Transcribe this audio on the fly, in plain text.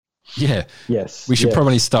Yeah. Yes. We should yes,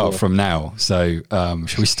 probably start yeah. from now. So shall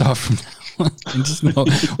we start from now? And just not,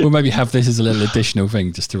 we'll maybe have this as a little additional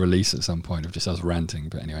thing just to release at some point of just us ranting.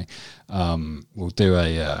 But anyway, we'll do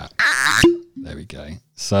a. There we go.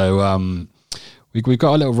 So we've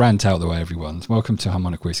got a little rant out the way, everyone. Welcome to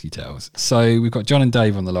Harmonic Whiskey Tales. So we've got John and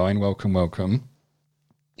Dave on the line. Welcome.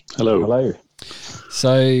 Hello. Hello.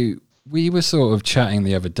 So we were sort of chatting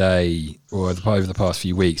the other day, or over the past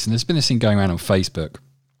few weeks, and there's been this thing going around on Facebook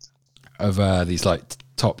of these like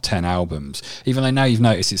top 10 albums. Even though now you've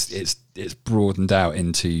noticed it's broadened out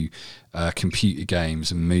into computer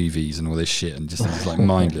games and movies and all this shit, and just these like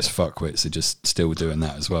mindless fuckwits are just still doing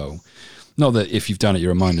that as well. Not that if you've done it,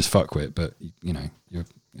 you're a mindless fuckwit, but you know, you're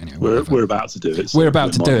anyway. We're about to do it. So we're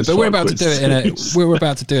about to do it, but we're about to do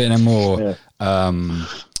it in a more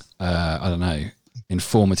I don't know,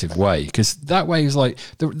 informative way, because that way is like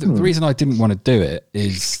the reason I didn't want to do it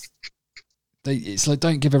is it's like,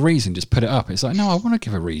 don't give a reason, just put it up. It's like, no, I want to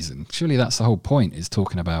give a reason. Surely that's the whole point, is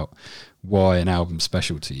talking about why an album's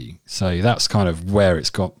special to you. So that's kind of where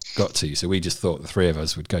it's got to. So we just thought the three of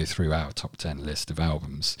us would go through our top 10 list of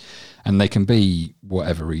albums, and they can be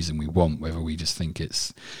whatever reason we want, whether we just think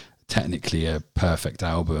it's technically a perfect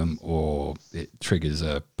album, or it triggers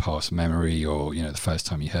a past memory, or you know, the first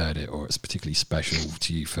time you heard it, or it's particularly special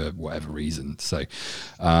to you for whatever reason. So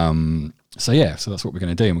so that's what we're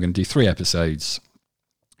going to do. And we're going to do 3 episodes.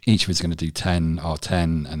 Each of us is going to do 10,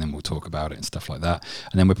 and then we'll talk about it and stuff like that.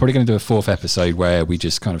 And then we're probably going to do a 4th episode where we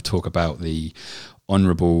just kind of talk about the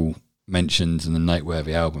honourable mentions and the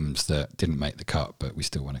noteworthy albums that didn't make the cut, but we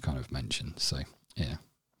still want to kind of mention. So yeah,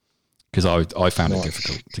 because I found it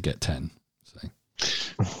difficult to get 10. So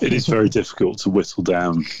it is very difficult to whittle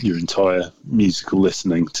down your entire musical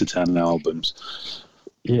listening to 10 albums.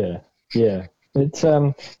 Yeah.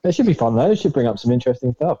 It should be fun though. It should bring up some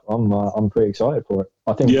interesting stuff. I'm pretty excited for it.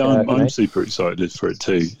 I think. Yeah, I'm super excited for it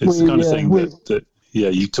too. It's the kind of thing that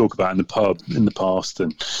you talk about in the pub in the past,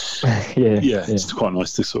 and it's quite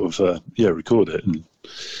nice to sort of record it and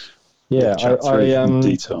chat through it in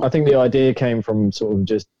detail. I think the idea came from sort of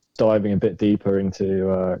just diving a bit deeper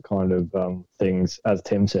into kind of things, as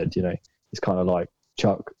Tim said. You know, it's kind of like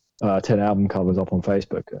chuck 10 album covers up on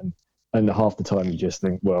Facebook, and half the time you just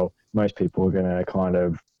think, well, most people are going to kind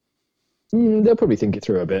of, they'll probably think it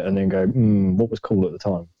through a bit and then go, what was cool at the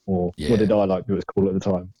time? Or what did I like that was cool at the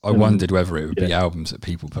time? I wondered whether it would be albums that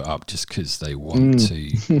people put up just because they want to.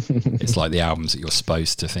 It's like the albums that you're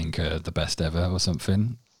supposed to think are the best ever or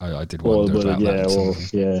something. I did wonder about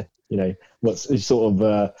that. You know, what's sort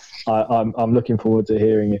of, I'm looking forward to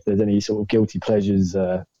hearing if there's any sort of guilty pleasures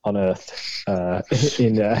unearthed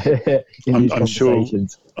in these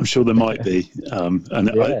conversations. I'm sure there might be,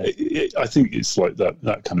 I think it's like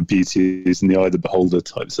that kind of beauty is in the eye of the beholder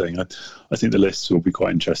type thing. I think the lists will be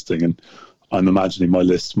quite interesting, and I'm imagining my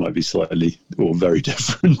list might be slightly or very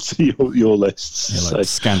different to your lists. Like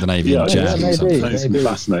Scandinavian jazz or something. It's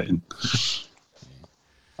fascinating.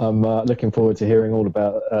 I'm looking forward to hearing all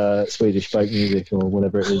about Swedish folk music or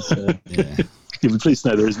whatever it is. Yeah, but please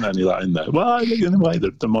know there isn't any of that in there. Well, I think in a way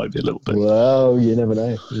that there might be a little bit. Well, you never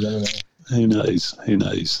know. Who knows?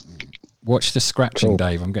 Watch the scratching,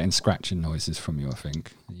 Dave. I'm getting scratching noises from you, I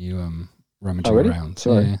think. Are you rummaging around?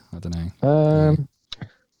 Sorry. Yeah, I don't know.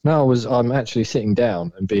 No, I'm actually sitting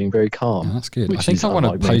down and being very calm. Oh, that's good. I think I want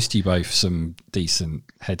to post you both some decent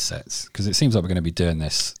headsets, because it seems like we're going to be doing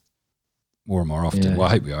this more and more often. Yeah. Well,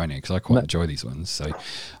 I hope we are, anyway, because I quite enjoy these ones. So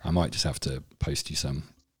I might just have to post you some,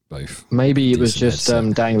 both. Maybe it was just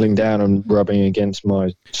dangling down and rubbing against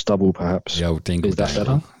my stubble, perhaps. The old dingle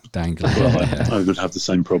dangle. Dangling. I would have the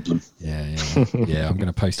same problem. Yeah. I'm going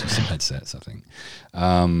to post you some headsets, I think.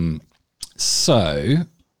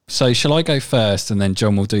 So shall I go first, and then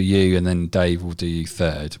John will do you, and then Dave will do you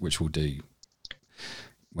third, which we'll do.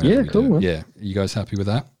 Yeah, cool. Yeah, are you guys happy with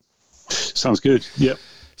that? Sounds good. Yep.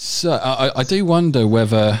 So I do wonder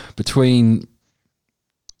whether between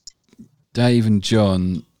Dave and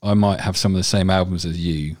John, I might have some of the same albums as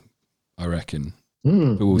you, I reckon.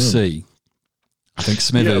 But we'll see. I think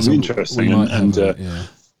Smithers will be interesting. We can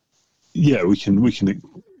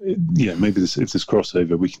maybe if there's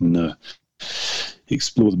crossover, we can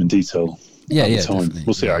explore them in detail. Time.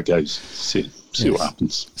 We'll see how it goes. See what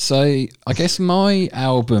happens. So I guess my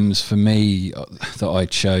albums for me that I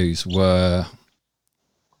chose were,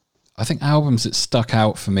 I think, albums that stuck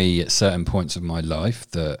out for me at certain points of my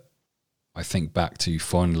life that I think back to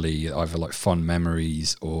fondly, either like fond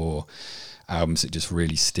memories or albums that just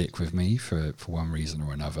really stick with me for one reason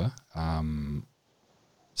or another.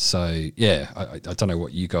 So yeah, I don't know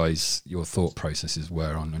what your thought processes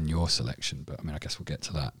were on your selection, but I mean, I guess we'll get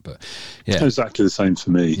to that. But yeah, exactly the same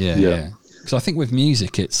for me. Yeah. So I think with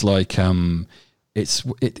music, it's like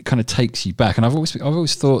it kind of takes you back, and I've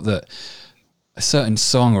always thought that a certain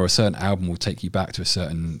song or a certain album will take you back to a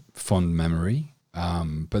certain fond memory.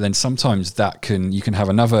 But then sometimes you can have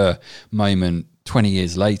another moment 20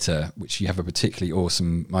 years later, which you have a particularly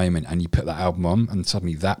awesome moment, and you put that album on, and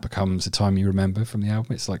suddenly that becomes the time you remember from the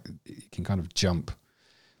album. It's like you can kind of jump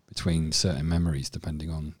between certain memories depending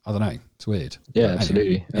on, I don't know, it's weird. Yeah,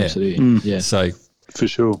 absolutely. Yeah. So for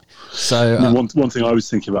sure. So one thing I was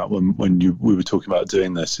thinking about when we were talking about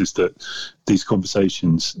doing this is that these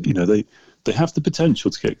conversations, they have the potential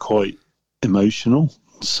to get quite emotional.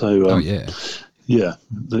 So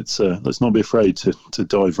let's not be afraid to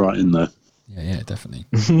dive right in there. Yeah, definitely.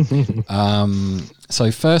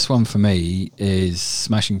 So first one for me is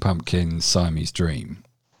Smashing Pumpkins' Siamese Dream.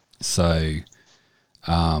 So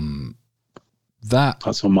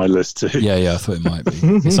that's on my list too. Yeah, I thought it might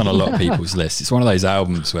be. It's on a lot of people's lists. It's one of those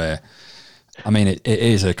albums where, I mean, it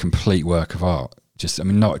is a complete work of art.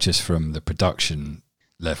 Not just from the production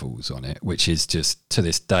levels on it, which is just, to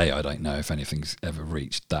this day, I don't know if anything's ever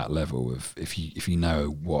reached that level of, if you know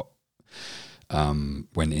what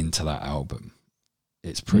went into that album,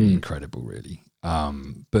 it's pretty incredible, really.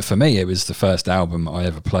 But for me, it was the first album I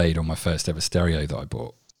ever played on my first ever stereo that I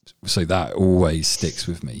bought, so that always sticks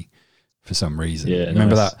with me for some reason. Yeah,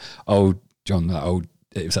 remember that old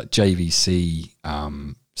it was that JVC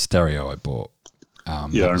stereo I bought. I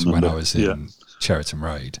was remember. when I was in Cheriton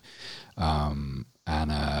Road, and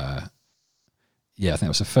I think it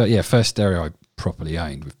was the first stereo I properly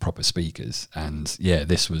owned with proper speakers. And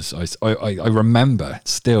this was, I remember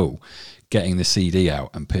still getting the CD out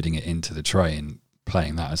and putting it into the tray and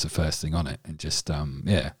playing that as the first thing on it, and just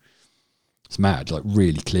it's mad, like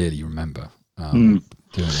really clearly remember doing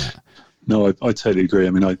that. No, I totally agree.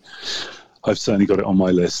 I mean, I've certainly got it on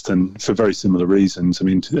my list, and for very similar reasons. I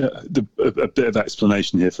mean, a bit of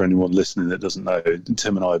explanation here for anyone listening that doesn't know.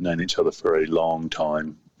 Tim and I have known each other for a long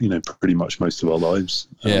time, pretty much most of our lives.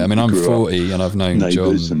 Yeah, I mean, I'm 40 and I've known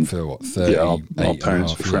John for 30. Yeah, our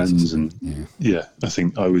parents were friends, and I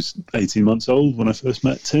think I was 18 months old when I first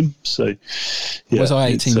met Tim. So, was I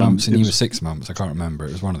 18 months and you were 6 months? I can't remember.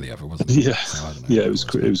 It was one or the other, wasn't it? Yeah, so I don't know it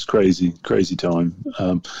was crazy time.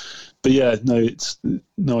 But I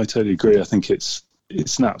totally agree. I think it's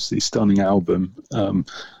an absolutely stunning album, and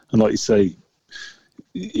like you say,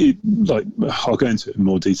 I'll go into it in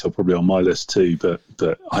more detail probably on my list too. But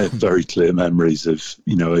I have very clear memories of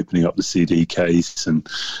opening up the CD case, and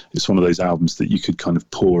it's one of those albums that you could kind of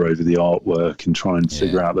pore over the artwork and try and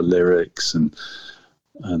figure out the lyrics and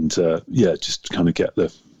just kind of get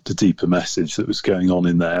the deeper message that was going on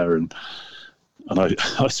in there. And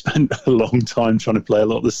I spent a long time trying to play a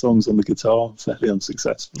lot of the songs on the guitar, fairly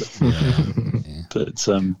unsuccessfully. But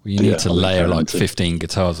you need to layer like 15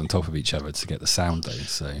 guitars on top of each other to get the sound though.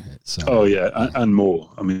 So it's and more.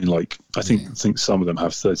 I mean, like I think some of them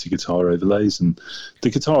have 30 guitar overlays, and the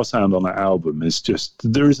guitar sound on that album is just,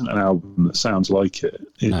 there isn't an album that sounds like it.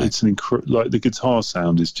 It's like the guitar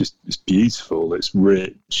sound is just, it's beautiful. It's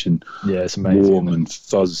rich and it's amazing, warm and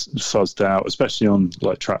fuzzed out, especially on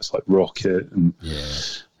like tracks like Rocket and.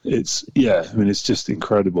 It's it's just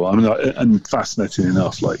incredible. I mean, and fascinating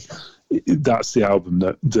enough, like that's the album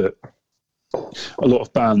that a lot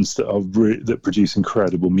of bands that produce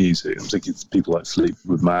incredible music, I'm thinking people like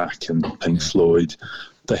Fleetwood Mac and Pink Floyd,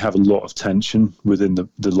 they have a lot of tension within the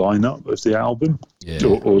lineup of the album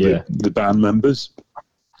or the band members,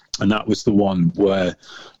 and that was the one where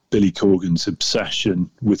Billy Corgan's obsession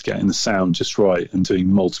with getting the sound just right and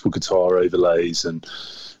doing multiple guitar overlays and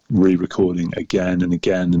re-recording again and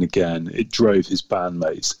again and again, it drove his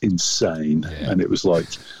bandmates insane. And it was like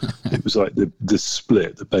the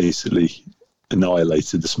split that basically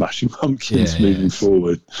annihilated the Smashing Pumpkins moving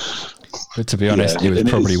forward. But to be honest, it was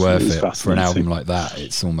probably worth it for an album like that.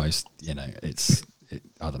 It's almost, I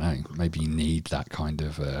don't know, maybe you need that kind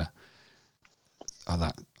of that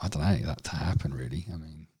to happen, really. I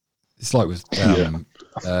mean, it's like with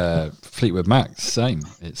Fleetwood Mac, same.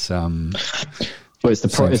 It's well, it's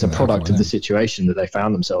a product of the situation that they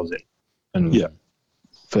found themselves in, and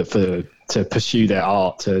to pursue their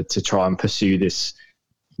art, to try and pursue this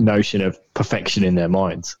notion of perfection in their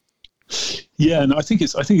minds. Yeah, and I think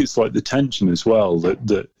it's like the tension as well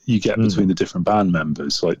that you get between the different band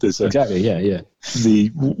members. Like there's exactly.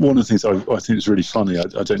 One of the things I think is really funny. I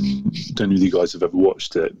don't know if you guys have ever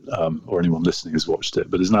watched it, or anyone listening has watched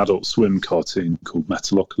it, but there's an Adult Swim cartoon called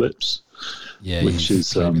Metalocalypse. Yeah, which is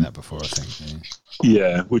told me that before, I think.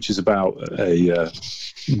 Yeah, which is about a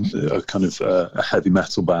kind of a heavy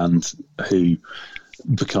metal band who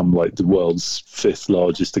become like the world's 5th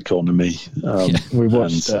largest economy. We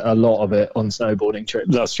watched a lot of it on snowboarding trips.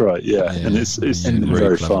 That's right, yeah. And it's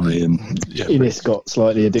very funny, and Ines got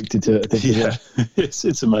slightly addicted to it, I think.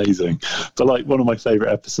 It's amazing. But like one of my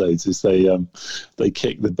favorite episodes is they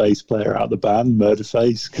kick the bass player out of the band,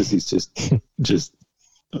 Murderface, because he's just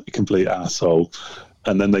a complete asshole.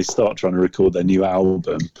 And then they start trying to record their new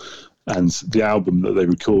album, and the album that they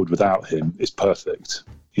record without him is perfect.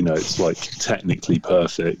 You know, it's like technically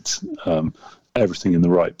perfect, everything in the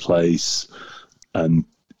right place, and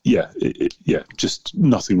just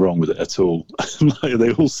nothing wrong with it at all. Like,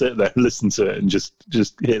 they all sit there and listen to it and just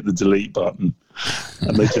hit the delete button,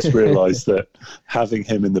 and they just realise that having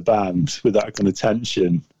him in the band with that kind of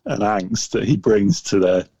tension and angst that he brings to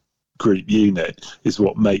their group unit is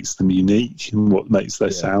what makes them unique and what makes their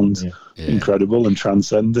sound incredible and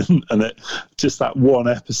transcendent. And it just, that one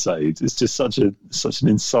episode is just such an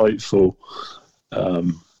insightful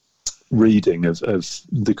reading of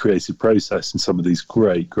the creative process in some of these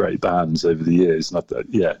great bands over the years.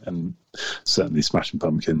 And certainly Smashing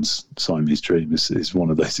Pumpkins' Siamese Dream is one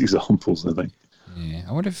of those examples, I think. Yeah,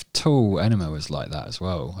 I wonder if Tool Enema was like that as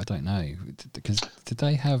well. I don't know, because did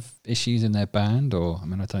they have issues in their band, or I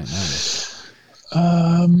don't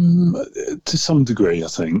know. To some degree, I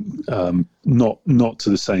think. Not to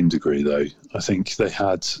the same degree though. I think they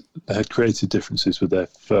had creative differences with their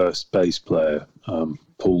first bass player,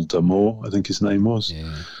 Paul D'Amour, I think his name was.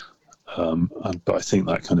 Yeah. But I think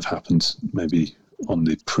that kind of happened maybe on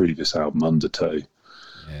the previous album, Undertow.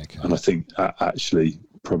 Yeah, okay. And I think actually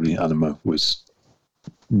probably Anima was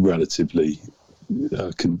relatively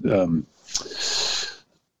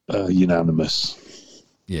unanimous.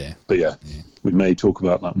 Yeah. But we may talk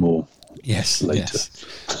about that more later. Yes.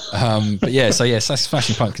 But yeah, so yes, that's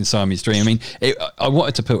Smashing Pumpkins' Siamese Dream. I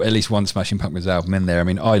wanted to put at least one Smashing Pumpkins album in there.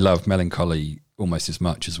 I love Melancholy almost as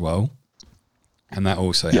much as well, and that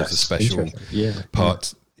also has a special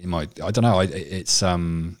part in my. I don't know. It's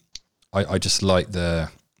I just like the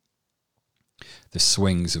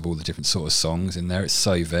swings of all the different sort of songs in there. It's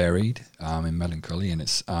so varied in Melancholy, and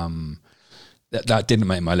it's that didn't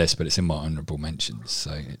make my list, but it's in my honourable mentions.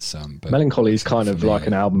 So it's Melancholy is kind of like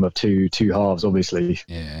an album of two halves, obviously,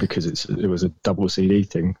 because it was a double CD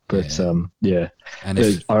thing. But and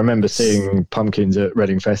I remember seeing Pumpkins at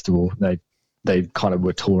Reading Festival. They kind of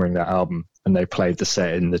were touring that album, and they played the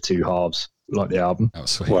set in the two halves, like the album. Oh,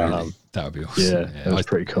 sweet. Wow. That would be awesome. Yeah, that was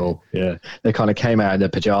pretty cool. Yeah. They kind of came out in their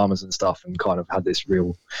pajamas and stuff and kind of had this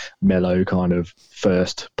real mellow kind of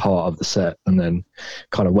first part of the set, and then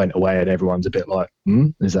kind of went away and everyone's a bit like,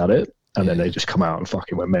 is that it? And then they just come out and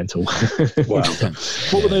fucking went mental. Wow.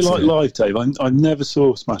 What were they like live, Dave? I never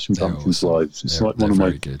saw Smashing Pumpkins live. It's like one of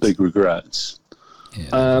my big regrets. Yeah,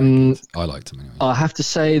 I liked them anyway. I have to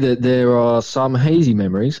say that there are some hazy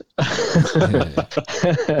memories.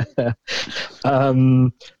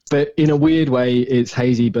 But in a weird way, it's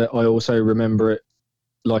hazy, but I also remember it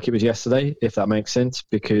like it was yesterday, if that makes sense,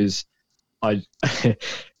 because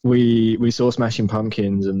we saw Smashing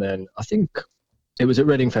Pumpkins, and then I think it was at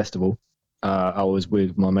Reading Festival. I was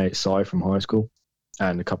with my mate Si from high school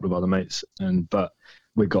and a couple of other mates, but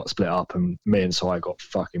we got split up, and me and Si got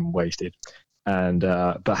fucking wasted. And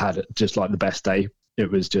but had just like the best day.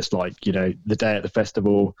 It was just like, the day at the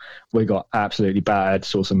festival, we got absolutely bad,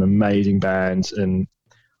 saw some amazing bands, and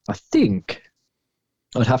I think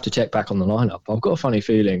I'd have to check back on the lineup. I've got a funny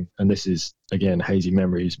feeling, and this is again hazy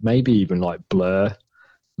memories, maybe even like Blur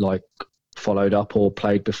like followed up or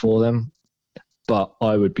played before them, but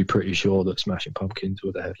I would be pretty sure that Smashing Pumpkins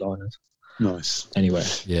were the headliners. Nice. Anyway,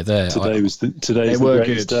 today was they were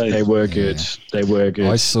good. They were good. They were good.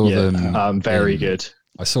 I saw them. Very good.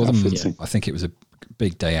 I saw them. I think it was a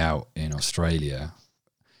big day out in Australia,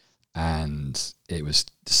 and the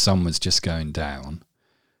sun was just going down,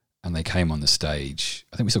 and they came on the stage.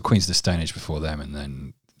 I think we saw Queens of the Stone Age before them, and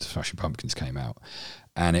then the Smashing Pumpkins came out.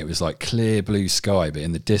 And it was like clear blue sky, but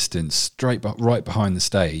in the distance, right behind the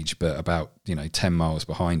stage, but about 10 miles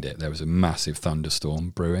behind it, there was a massive thunderstorm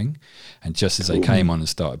brewing. And just as they came on and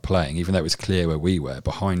started playing, even though it was clear where we were,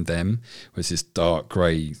 behind them was this dark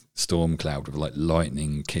grey storm cloud with like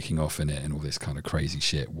lightning kicking off in it and all this kind of crazy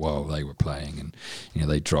shit while they were playing. And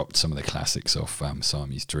they dropped some of the classics off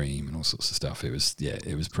Siamese Dream and all sorts of stuff. It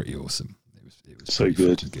was pretty awesome. so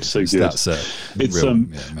good. So good. That's it's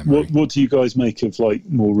real, what do you guys make of like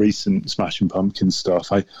more recent Smashing Pumpkins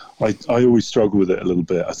stuff? I always struggle with it a little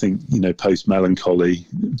bit. I think, you know, post Melancholy,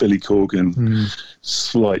 Billy Corgan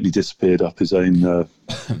slightly disappeared up his own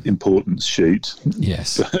importance shoot.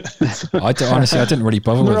 Yes. Honestly, I didn't really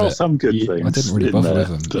bother with it. There are some good things. I didn't really bother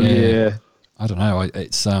with them. Yeah. I don't know.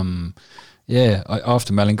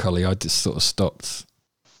 After Melancholy, I just sort of stopped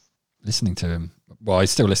listening to him. Well, I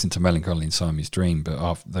still listen to Melancholy and Siamese Dream, but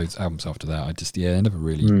after those albums after that, I just it never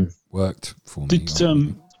really worked for me.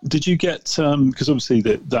 Did you get because obviously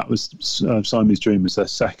that was Siamese Dream was their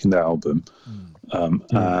second album,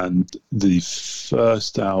 and the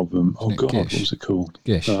first album? Oh God, Gish? What was it called?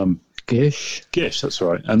 Gish. Gish, that's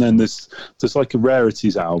right. And then there's like a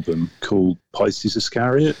rarities album called Pisces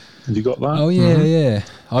Iscariot. Have you got that? Oh yeah.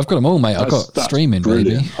 I've got them all, mate. I've got streaming,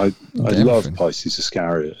 brilliant. baby. I love Pisces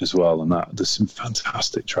Iscariot as well, and there's some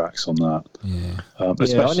fantastic tracks on that. Yeah,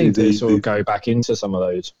 especially I need to sort of go back into some of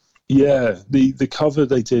those. Yeah, the cover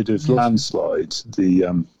they did of Landslide,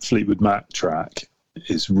 the Fleetwood Mac track,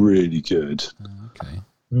 is really good.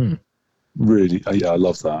 Okay. Really, I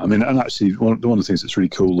love that. I mean, and actually, one of the things that's really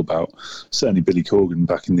cool about certainly Billy Corgan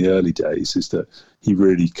back in the early days is that he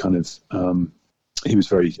really kind of he was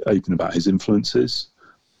very open about his influences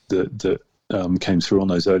that came through on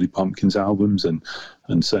those early Pumpkins albums, and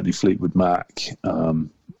certainly Fleetwood Mac,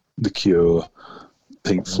 The Cure,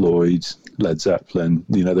 Pink Floyd, Led Zeppelin.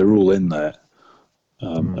 You know, they're all in there,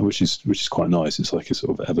 which is quite nice. It's like a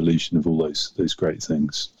sort of evolution of all those great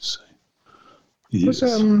things. So, yes.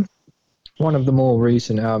 One of the more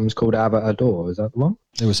recent albums called Abba Adore. Is that the one?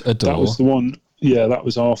 It was Adore. That was the one. Yeah, that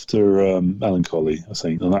was after Melancholy, I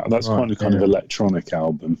think. And that's kind of electronic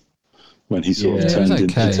album when he sort of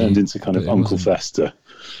turned into kind of Uncle Fester.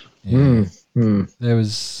 Yeah. There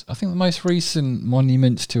was, I think, the most recent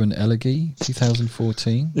Monument to an Elegy,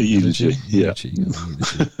 2014. The Eulogy, yeah.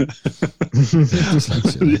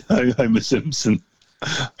 Homer Simpson.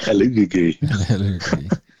 Elegy.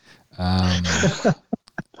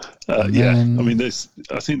 I mean,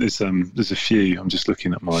 I think there's a few. I'm just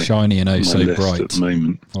looking at my Shiny and Oh So Bright at the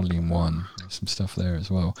moment. Volume 1. There's some stuff there as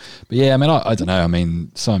well. But yeah, I mean, I don't know. I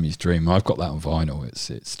mean, Siamese Dream. I've got that on vinyl.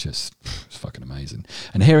 It's just fucking amazing.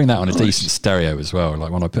 And hearing that on a decent stereo as well. Like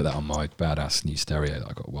when I put that on my badass new stereo that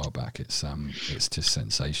I got a while back, it's just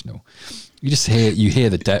sensational. You hear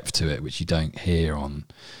the depth to it, which you don't hear on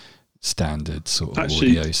standard sort of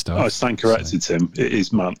audio stuff. I stand corrected, Tim. It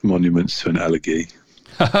is Monuments to an Elegy.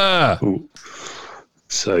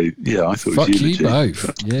 So yeah, I thought fuck it was Eulogy. You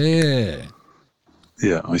both. Yeah.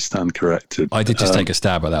 Yeah, I stand corrected. I did just take a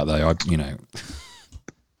stab at that though.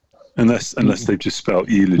 Unless they've just spelt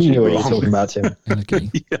Eulogy. You know what you're talking about, Tim.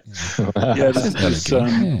 Elegy. Yeah,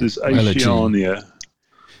 there's Oceania.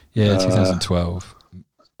 Yeah, 2012.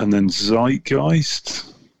 And then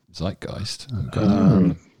Zeitgeist. Oh, God. I don't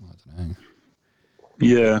know.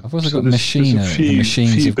 Yeah, I've also got Machina, the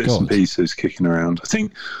Machines few of bits God. and pieces kicking around. I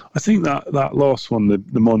think that last one,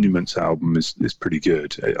 the Monuments album, is pretty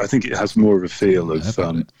good. I think it has more of a feel of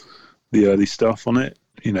the early stuff on it.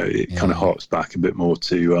 You know, it kind of harks back a bit more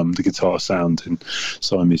to the guitar sound in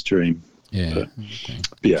Siamese Dream. Yeah, but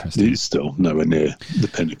it's still nowhere near the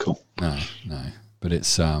pinnacle. No, but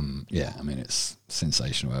it's I mean, it's a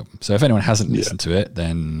sensational album. So if anyone hasn't listened to it,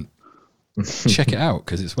 then check it out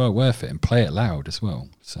because it's well worth it, and play it loud as well.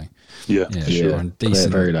 So sure, and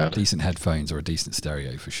decent headphones or a decent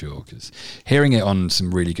stereo for sure. Because hearing it on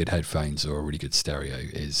some really good headphones or a really good stereo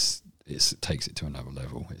it takes it to another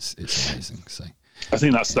level. It's amazing. So I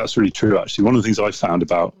think that's really true. Actually, one of the things I found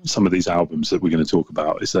about some of these albums that we're going to talk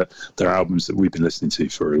about is that they're albums that we've been listening to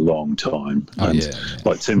for a long time.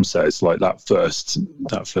 Like Tim says, like that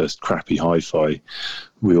first crappy hi-fi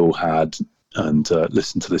we all had. And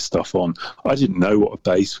listen to this stuff on. I didn't know what a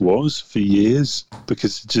bass was for years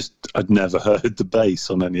because I'd never heard the bass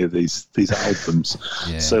on any of these albums.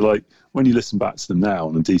 So like when you listen back to them now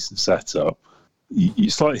on a decent setup,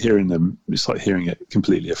 it's like hearing them. It's like hearing it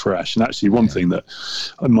completely afresh. And actually, one thing that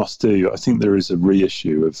I must do, I think there is a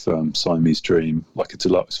reissue of Siamese Dream, like a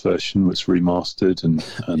deluxe version, that's remastered. And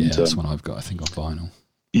that's one I've got. I think on vinyl.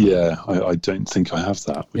 Yeah, I don't think I have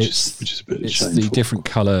that, which is a bit shameful. It's the different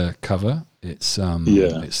colour cover. It's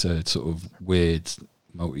it's a sort of weird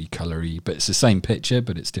multicolory, but it's the same picture,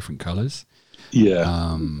 but it's different colours.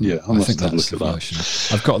 I think that's the version.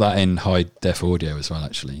 I've got that in high def audio as well,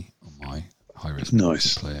 actually, on my high res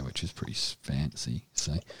player, which is pretty fancy.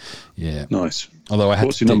 So nice. Although I had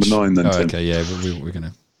what's your number 9 then? Tim? Okay, we're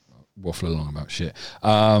gonna waffle along about shit.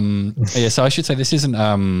 So I should say this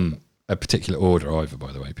isn't a particular order either,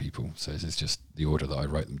 by the way, people. So this is just the order that I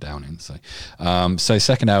wrote them down in. So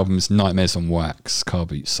second album's Nightmares on Wax, Car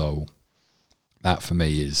Boot Soul. That for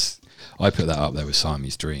me is, I put that up there with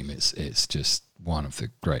Siamese Dream. It's just one of the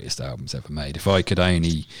greatest albums ever made. If I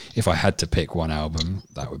had to pick one album,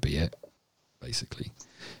 that would be it, basically.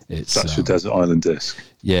 That's your Desert Island Disc.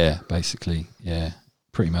 Yeah, basically. Yeah,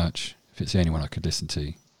 pretty much. If it's the only one I could listen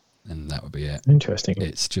to, then that would be it. Interesting.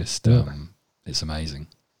 It's just, it's amazing.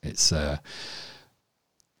 It's,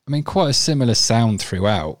 quite a similar sound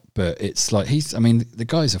throughout, but it's like the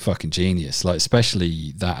guy's a fucking genius. Like,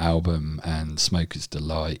 especially that album and Smoker's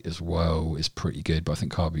Delight as well is pretty good, but I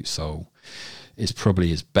think Car Boot Soul is probably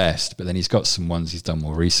his best. But then he's got some ones he's done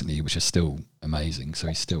more recently, which are still amazing. So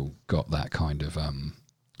he's still got that kind of,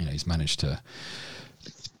 he's managed to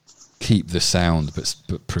keep the sound, but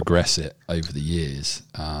progress it over the years.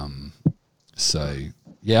 So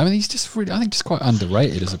yeah, he's just really, I think, just quite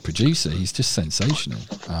underrated as a producer. He's just sensational.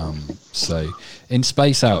 So In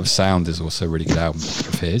Space Out of Sound is also a really good album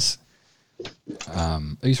of his.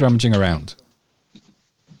 Who's rummaging around?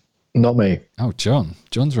 Not me. Oh,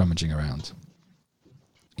 John's rummaging around.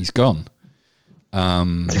 He's gone.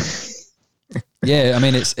 Yeah,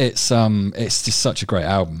 it's just such a great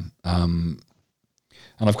album.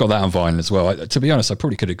 And I've got that on vinyl as well. To be honest, I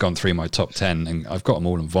probably could have gone through my top 10, and I've got them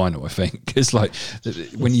all on vinyl, I think. Because like,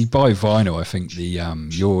 when you buy vinyl, I think you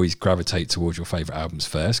always gravitate towards your favourite albums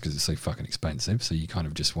first because it's so fucking expensive. So you kind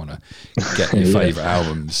of just want to get your favourite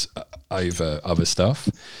albums over other stuff.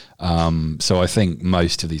 So I think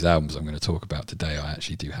most of these albums I'm going to talk about today, I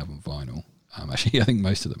actually do have on vinyl. Actually, I think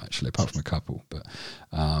most of them, actually, apart from a couple. But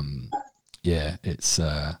yeah, it's...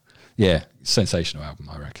 sensational album,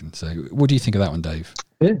 I reckon. So what do you think of that one, Dave?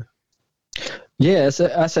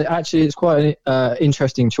 Actually, it's quite an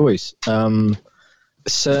interesting choice.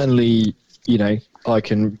 Certainly, I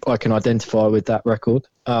can identify with that record.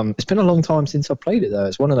 It's been a long time since I played it, though.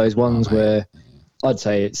 It's one of those ones where I'd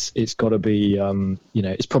say it's got to be,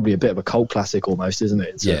 it's probably a bit of a cult classic almost, isn't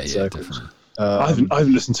it? Yeah, definitely. I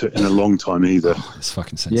haven't listened to it in a long time either. Oh, it's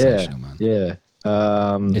fucking sensational, man. Yeah.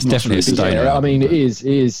 It's definitely a stoner. I mean, it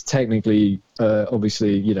is technically,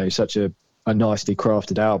 obviously, such a nicely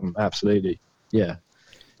crafted album. Absolutely, yeah.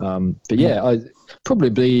 But yeah,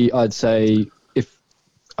 I'd say,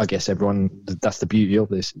 I guess that's the beauty of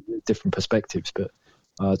this, different perspectives. But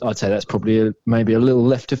I'd say that's probably maybe a little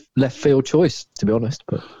left field choice, to be honest.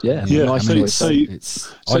 But yeah, nice choice. So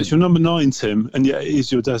it's your number 9, Tim, and yet it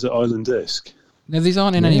is your Desert Island Disc. No, these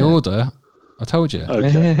aren't in any order. I told you.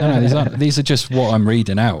 Okay. No, these are just what I'm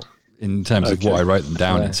reading out in terms of what I wrote them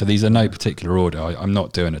down in. So these are no particular order. I'm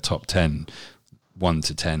not doing a top 10, 1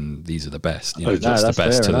 to 10. These are the best. That's the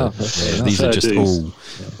best to these are just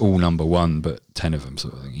all number 1, but 10 of them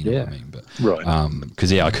sort of thing. You know what I mean? But right.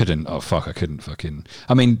 Because I couldn't. I couldn't fucking.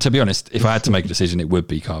 I mean, to be honest, if I had to make a decision, it would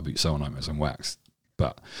be Car Boot Soul, Nightmares on Wax.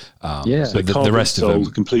 But so the rest of them, the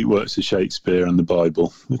complete works of Shakespeare and the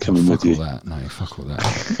Bible are coming with you. Fuck all that.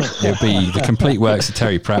 It'll be the complete works of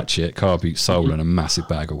Terry Pratchett, Car Boot Soul, and a massive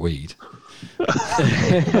bag of weed.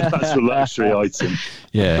 That's a luxury item.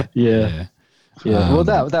 Yeah. Well,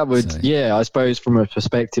 that would I suppose from a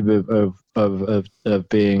perspective of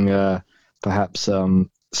being perhaps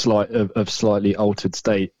slightly altered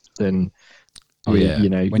state, then when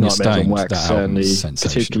Nightmares on Wax certainly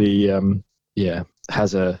particularly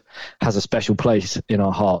has a special place in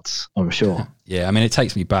our hearts, I'm sure. Yeah, I mean, it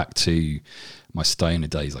takes me back to my stoner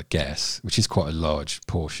days, I guess, which is quite a large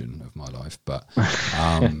portion of my life. But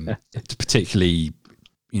it's particularly,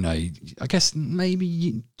 I guess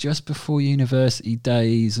maybe just before university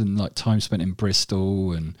days and like time spent in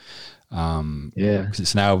Bristol and because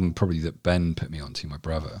it's an album probably that Ben put me onto, my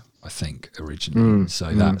brother, I think, originally.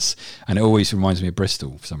 That's, and it always reminds me of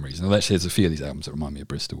Bristol for some reason. Well, actually, there's a few of these albums that remind me of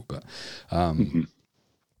Bristol, but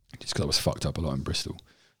just because I was fucked up a lot in Bristol.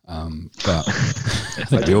 But I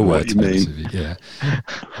think we all were, to be honest with you. Yeah.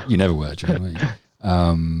 You never were, do you know what I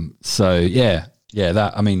mean?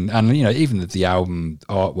 That, I mean, and even the album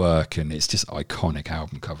artwork, and it's just iconic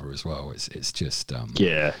album cover as well. It's just the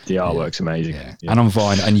artwork's amazing. Yeah. And on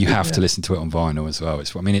vinyl, and you have to listen to it on vinyl as well.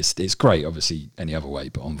 It's great, obviously, any other way,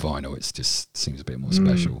 but on vinyl, it just seems a bit more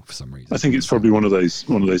special for some reason. I think it's probably one of those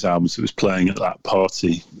albums that was playing at that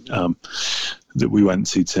party that we went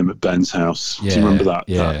to, Tim, at Ben's house. Do you remember that?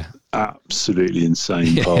 Yeah. That absolutely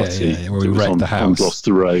insane party. Where we wrecked the house on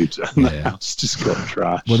Gloucester Road, and the house just got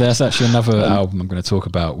trashed. Well, there's actually another album I'm going to talk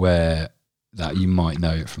about where that you might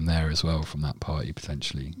know it from there as well, from that party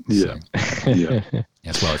potentially. Yeah.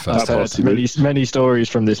 That's where I first heard many stories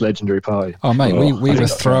from this legendary party. Oh mate, we were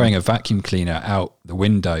throwing a vacuum cleaner out the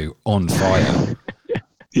window on fire.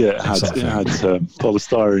 Yeah, it had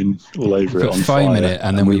polystyrene all over it. Put foam in it,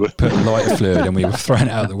 and then we put lighter fluid, and we were throwing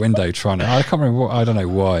it out the window trying to. I can't remember. I don't know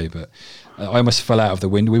why, but I almost fell out of the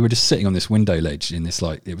window. We were just sitting on this window ledge in this,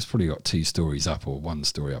 like, it was probably got 2 stories up or 1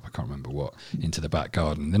 story up. I can't remember what, into the back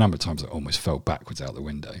garden. The number of times I almost fell backwards out the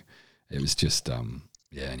window. It was just,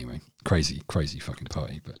 yeah. Anyway, crazy fucking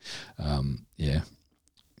party, but yeah,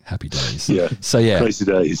 happy days. Yeah. So yeah, crazy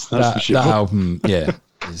days. That's for sure. That album, yeah.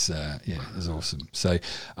 Is awesome. So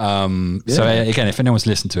so again, if anyone's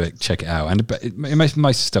listened to it, check it out. And most of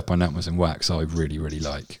the stuff on Numbers and Wax I really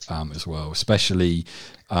like as well, especially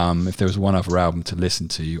if there was one other album to listen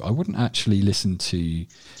to. I wouldn't actually listen to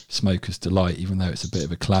Smoker's Delight, even though it's a bit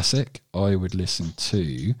of a classic. I would listen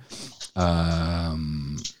to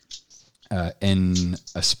In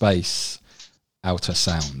a Space, Outer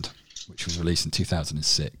Sound, which was released in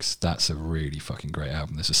 2006. That's a really fucking great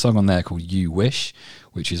album. There's a song on there called You Wish,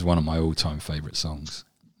 which is one of my all-time favourite songs.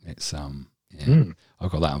 It's I've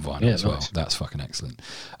got that on vinyl as well. Nice. That's fucking excellent.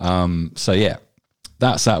 So yeah,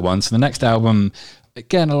 that's that one. So the next album,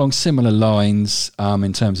 again along similar lines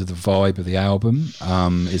in terms of the vibe of the album,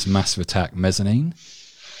 is Massive Attack Mezzanine.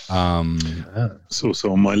 It's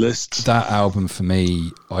also on my list. That album for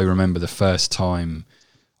me, I remember the first time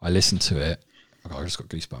I listened to it, I just got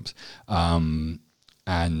goosebumps.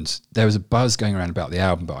 And there was a buzz going around about the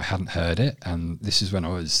album, but I hadn't heard it. And this is when I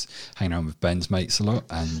was hanging around with Ben's mates a lot.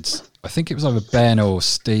 And I think it was either Ben or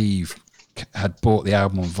Steve had bought the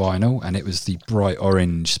album on vinyl, and it was the bright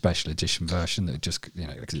orange special edition version that just,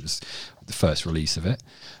 because it was the first release of it.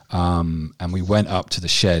 And we went up to the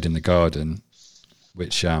shed in the garden,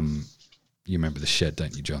 which you remember the shed,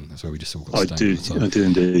 don't you, John? That's where we just all got stoned. I do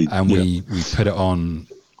indeed. And we put it on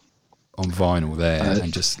vinyl there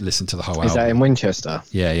and just listen to the whole album. Is that in Winchester?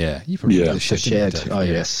 Yeah. You probably know the shed. Oh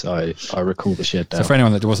yes, I recall the shed. So for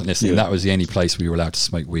anyone that wasn't listening, that was the only place we were allowed to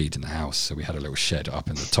smoke weed in the house. So we had a little shed up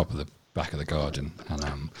in the top of the back of the garden,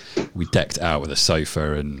 and we decked it out with a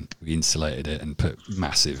sofa, and we insulated it and put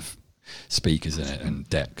massive speakers in it and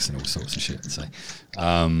decks and all sorts of shit. So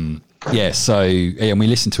and we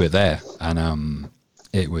listened to it there, and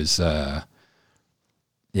it was.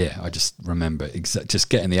 I just remember just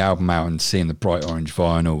getting the album out and seeing the bright orange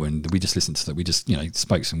vinyl, and we just listened to that. We just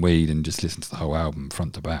smoked some weed and just listened to the whole album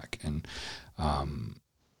front to back, and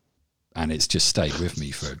it's just stayed with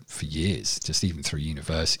me for years, just even through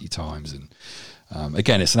university times. And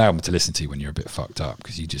again, it's an album to listen to when you're a bit fucked up,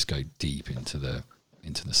 because you just go deep into the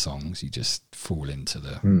songs. You just fall into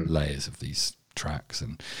the layers of these tracks,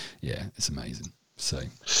 and it's amazing. So,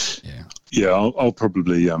 I'll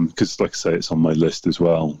probably because, like I say, it's on my list as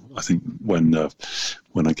well. I think when I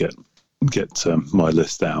get my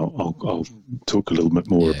list out, I'll talk a little bit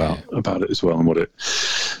more about it as well, and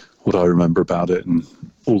what I remember about it and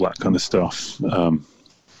all that kind of stuff.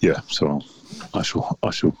 So I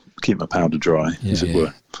shall keep my powder dry, as it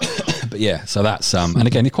were. But so that's and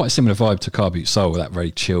again, it's quite a similar vibe to Car Boot Soul, that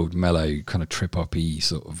very chilled, mellow, kind of trip hoppy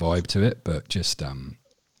sort of vibe to it, but just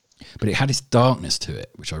but it had its darkness to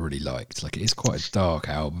it, which I really liked. Like, it is quite a dark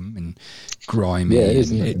album and grimy. Yeah,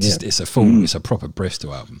 it's a proper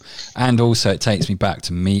Bristol album. And also it takes me back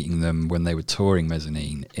to meeting them when they were touring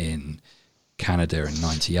Mezzanine in Canada in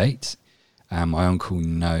 98. My uncle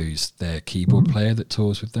knows their keyboard player that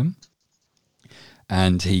tours with them.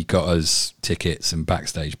 And he got us tickets and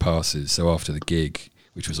backstage passes. So after the gig,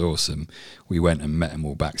 which was awesome, we went and met them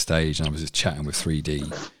all backstage, and I was just chatting with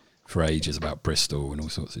 3D for ages about Bristol and all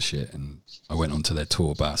sorts of shit, and I went onto their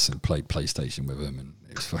tour bus and played PlayStation with them, and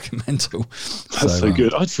it was fucking mental. That's so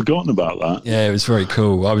good. I'd forgotten about that. Yeah, it was very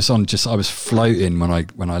cool. I was floating when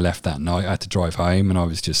I left that night. I had to drive home, and I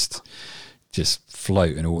was just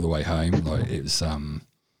floating all the way home. Like, it was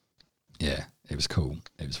it was cool.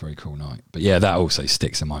 It was a very cool night. But that also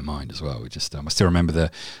sticks in my mind as well. Just I still remember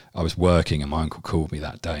I was working, and my uncle called me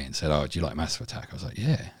that day and said, "Oh, do you like Massive Attack?" I was like,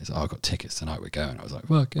 "Yeah." He's like, "I got tickets tonight. We're going." I was like,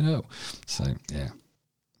 "Fucking hell!" So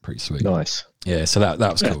pretty sweet. Nice. Yeah, so that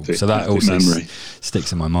was cool. So that also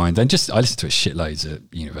sticks in my mind. And I listened to it shitloads at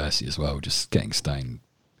university as well. Just getting stoned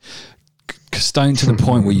to the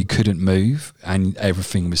point where you couldn't move and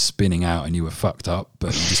everything was spinning out and you were fucked up,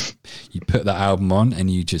 but you put that album on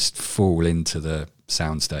and you just fall into the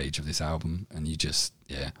soundstage of this album, and you just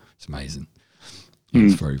it's amazing.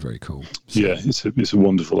 It's very, very cool. So, it's a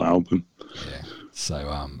wonderful album. Yeah.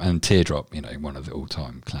 So and Teardrop, one of the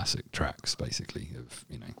all-time classic tracks, basically, of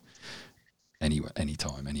anywhere,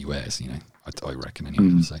 anytime, anywhere. I reckon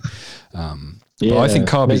anyway. So, but I think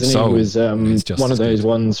Car Boot Soul was one of those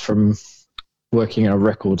ones from working in a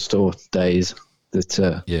record store days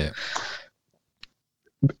that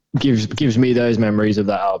gives me those memories of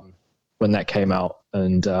that album when that came out.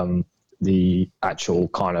 and the actual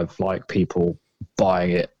kind of like people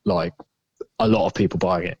buying it, like a lot of people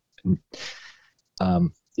buying it. And,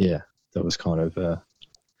 that was kind of.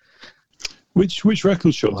 Which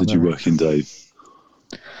record shop did you work in, Dave?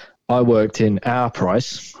 I worked in Our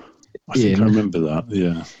Price. I think I remember that.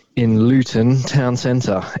 Yeah. In Luton Town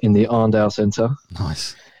Centre, in the Arndale Centre.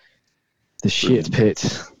 Nice. The shit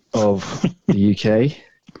pit of the UK.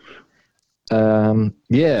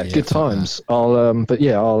 Good times.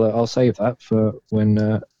 I'll save that for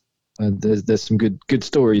when there's some good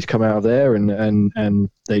stories come out of there, and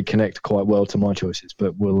they connect quite well to my choices.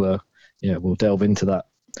 But we'll delve into that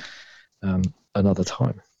another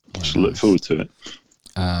time. I should look forward to it.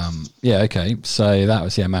 Okay. So that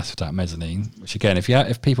was Massive Attack Mezzanine. Which again,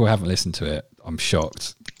 if people haven't listened to it, I'm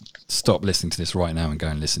shocked. Stop listening to this right now and go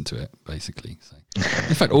and listen to it. Basically, so,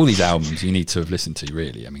 in fact, all these albums you need to have listened to.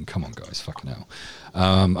 Really, I mean, come on, guys, fucking hell.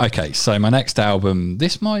 Okay, so my next album.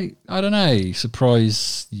 This might, I don't know,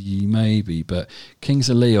 surprise you maybe, but Kings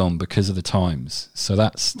of Leon, Because of the Times. So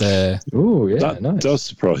that's their. Oh yeah, that nice. Does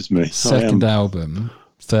surprise me. Second album.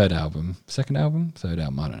 Third album, second album, third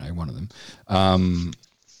album, I don't know, one of them.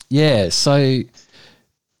 So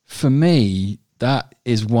for me, that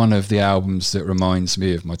is one of the albums that reminds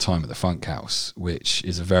me of my time at the Funk House, which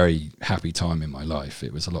is a very happy time in my life.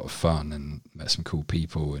 It was a lot of fun and met some cool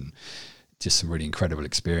people and just some really incredible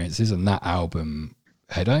experiences. And that album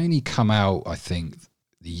had only come out, I think,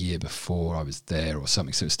 the year before I was there or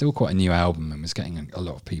something, so it's still quite a new album and was getting a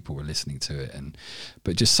lot of people were listening to it,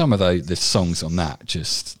 but just some of the songs on that I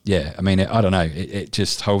don't know, it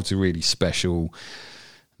just holds a really special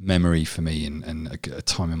memory for me and a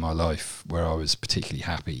time in my life where I was particularly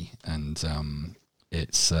happy, and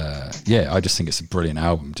it's I just think it's a brilliant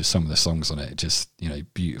album. Just some of the songs on it, just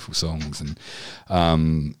beautiful songs, and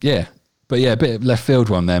But yeah, a bit of left field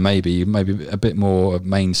one there, maybe a bit more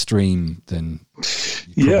mainstream than.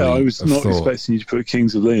 I was not expecting you to put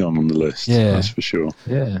Kings of Leon on the list. Yeah, that's for sure.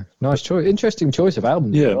 Yeah, nice choice. Interesting choice of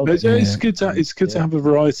albums. Yeah, it's good to have a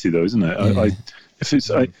variety, though, isn't it? Yeah. If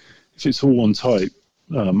it's all one type,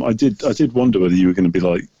 I did wonder whether you were going to be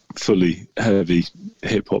like fully heavy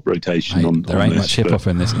hip hop rotation. Mate, there ain't much hip hop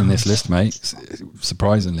in this list, mate.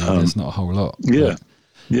 Surprisingly, there's not a whole lot. Yeah.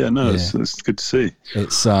 It's good to see.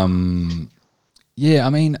 It's I mean,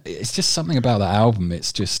 it's just something about that album.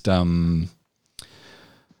 It's just the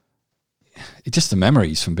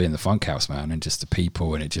memories from being the Funk House, man, and just the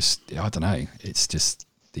people, and it just, I don't know, it's just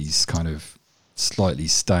these kind of slightly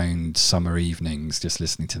stoned summer evenings, just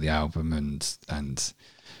listening to the album, and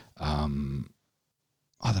I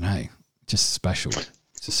don't know, just special.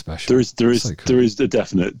 It's special. There is a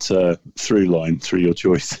definite through line through your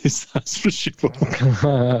choices. That's for sure.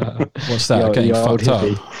 What's that? Getting fucked up.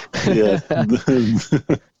 Yeah,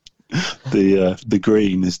 the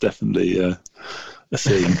green is definitely a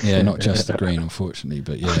theme. Yeah, not just the green, unfortunately,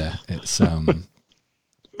 but yeah, it's I mean,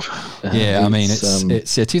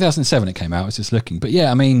 it's 2007 it came out. I was just looking, but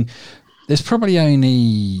yeah, I mean, there's probably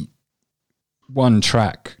only one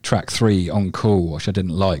track 3 on Cool, which I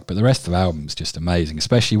didn't like, but the rest of the album's just amazing,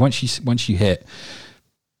 especially once you hit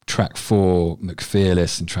track 4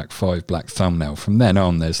 McFearless and track 5 Black Thumbnail. From then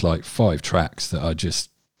on, there's like 5 tracks that are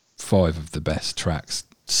just 5 of the best tracks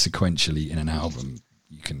sequentially in an album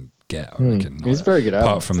you can get, I reckon. It's a very good album.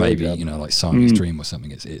 Apart from maybe, like Siamese Dream or something.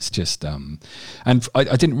 It's just and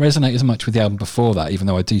I didn't resonate as much with the album before that, even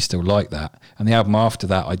though I do still like that. And the album after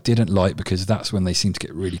that I didn't like, because that's when they seemed to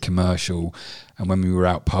get really commercial, and when we were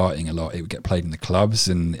out partying a lot, it would get played in the clubs,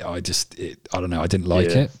 and I don't know, I didn't like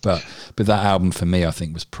it. But that album for me, I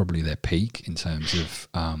think, was probably their peak in terms of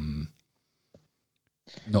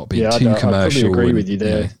not being too commercial. I probably agree with you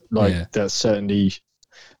there. That's certainly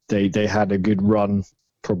they had a good run,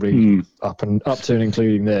 probably up to and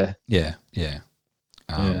including there. I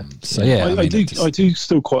do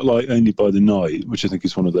still quite like Only by the Night, which I think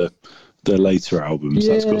is one of their later albums.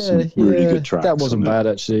 That's got some really good tracks. That wasn't bad,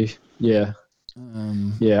 actually. I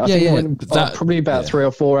think probably about 3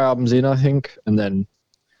 or 4 albums in, I think, and then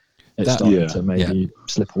it started to maybe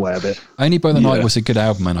slip away a bit. Only by the Night was a good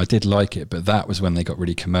album, and I did like it, but that was when they got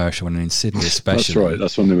really commercial, and in Sydney especially. That's right,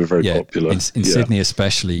 that's when they were very popular. In Sydney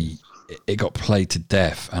especially, it got played to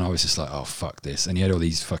death, and I was just like, oh, fuck this. And you had all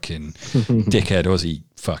these fucking dickhead Aussie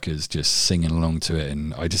fuckers just singing along to it,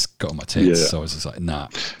 and I just got on my tits. So I was just like, nah.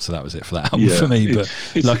 So that was it for that album for me. But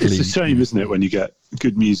luckily, it's a shame, isn't it, when you get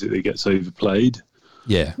good music that gets overplayed.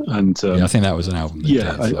 And I think that was an album.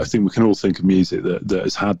 I think we can all think of music that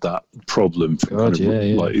has had that problem for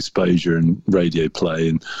like exposure and radio play.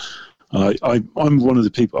 And I'm one of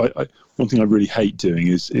the people. One thing I really hate doing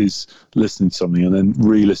is listening to something and then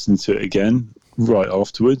re-listening to it again right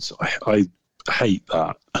afterwards. I hate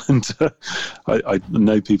that, and I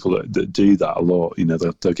know people that do that a lot. You know,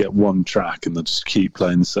 they'll get one track and they'll just keep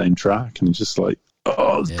playing the same track, and it's just like,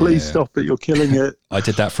 oh, please stop it! You're killing it. I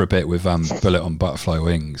did that for a bit with Bullet on Butterfly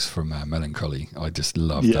Wings from Melancholy. I just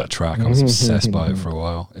loved that track. I was obsessed by it for a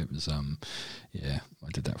while. It was I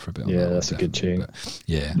did that for a bit. Yeah, that's a good tune.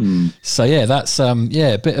 So that's a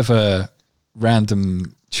bit of a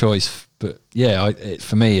random choice, but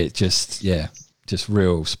for me it just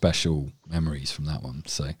real special memories from that one.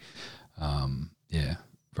 So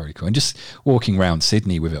very cool. And just walking around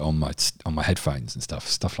Sydney with it on my headphones and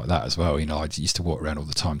stuff like that as well. You know, I used to walk around all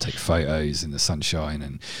the time, take photos in the sunshine,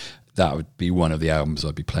 and that would be one of the albums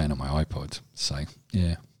I'd be playing on my iPod. So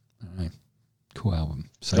cool album.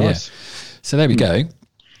 So nice. So there we go.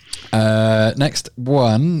 Next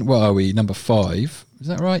one, what are we? Number 5. Is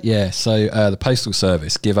that right? Yeah. So the Postal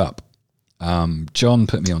Service, Give Up. John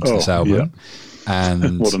put me onto this album.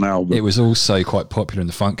 And what an album. It was also quite popular in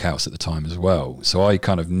the funk house at the time as well. So I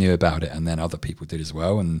kind of knew about it, and then other people did as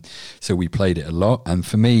well. And so we played it a lot. And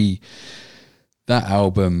for me, that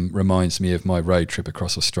album reminds me of my road trip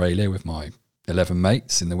across Australia with my 11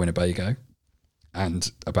 mates in the Winnebago,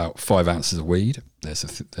 and about 5 ounces of weed. There's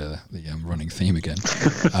the running theme again.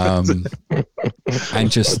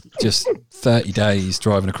 And just 30 days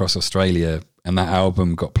driving across Australia, and that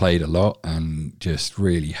album got played a lot, and just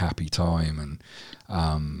really happy time. And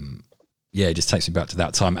it just takes me back to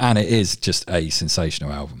that time. And it is just a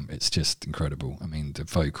sensational album. It's just incredible. I mean, the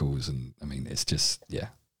vocals, and I mean, it's just,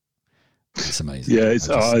 it's amazing. Yeah,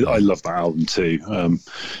 I love that album too.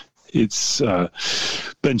 It's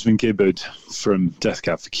Benjamin Gibbard from Death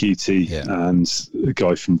Cab for Cutie and a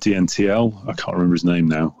guy from DNTL, I can't remember his name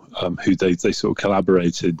now, who they sort of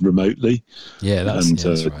collaborated remotely. Yeah, that's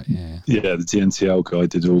right. Yeah, the DNTL guy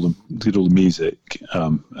did all the music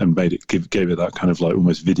and made it gave it that kind of like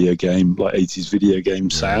almost video game, like 80s video game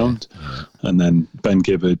sound. Yeah. And then Ben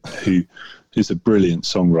Gibbard, who is a brilliant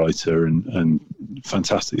songwriter and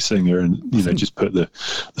fantastic singer, and just put the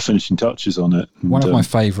finishing touches on it. And, one of my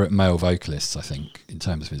favourite male vocalists, I think, in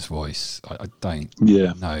terms of his voice. I don't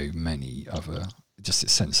know many other. Just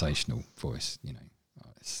its sensational voice,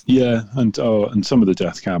 and some of the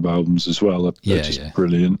Death Cab albums as well are just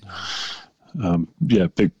brilliant.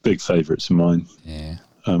 Big favourites of mine. Yeah.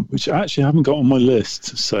 Which I actually haven't got on my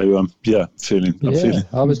list. So feeling.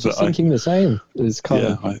 I was just thinking the same. It's kind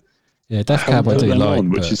of. Yeah, Death Cab I do like,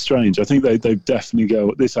 which is strange. I think they definitely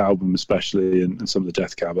go. This album especially, and some of the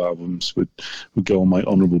Death Cab albums would go on my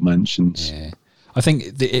honourable mentions. Yeah, I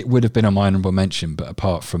think it would have been on my honourable mention, but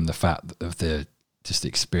apart from the fact of the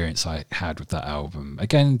experience I had with that album,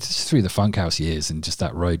 again, just through the funk house years and just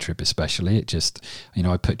that road trip especially, it just,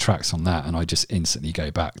 I put tracks on that and I just instantly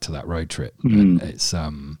go back to that road trip. And it's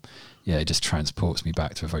it just transports me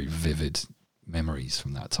back to a very vivid memories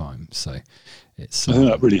from that time. So it's I think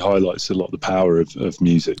that really highlights a lot of the power of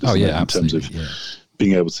music, doesn't it? In terms of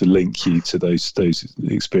being able to link you to those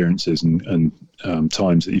experiences and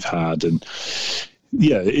times that you've had, and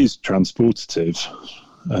it is transportative.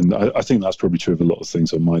 And I think that's probably true of a lot of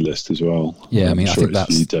things on my list as well. I mean, I think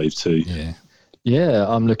that's for you, Dave, too. Yeah,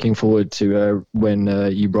 I'm looking forward to when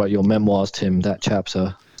you write your memoirs, Tim, that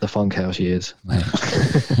chapter, the funk house years.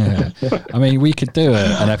 I mean, we could do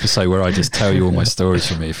an episode where I just tell you all my stories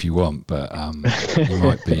from it if you want, but it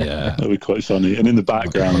might be that'd be quite funny. And in the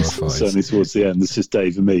background, certainly towards the end, it's just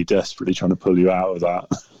Dave and me desperately trying to pull you out of that.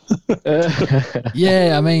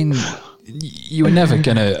 I mean, you were never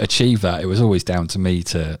going to achieve that. It was always down to me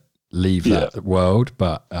to leave that world,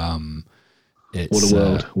 but it's what a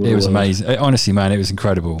world. It was amazing. Honestly, man, it was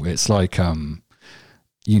incredible. It's like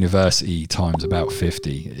university times about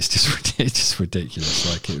 50. It's just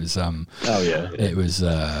ridiculous. Like it was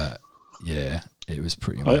it was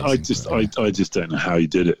pretty amazing. I just don't know how you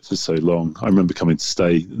did it for so long. I remember coming to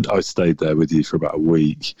stay. I stayed there with you for about a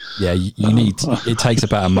week. Yeah, you need. It takes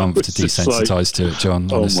about a month to desensitize to it,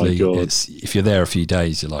 John. Honestly, if you're there a few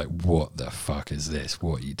days, you're like, "What the fuck is this?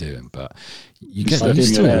 What are you doing?" But you get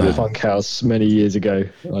used to it. The funk house many years ago.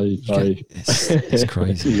 It's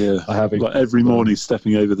crazy. Yeah, I have like every morning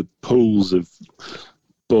stepping over the pools of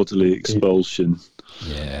bodily expulsion.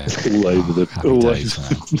 Yeah, all over the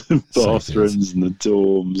bathrooms and the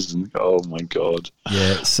dorms, and oh my god.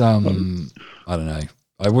 Yeah, it's I don't know.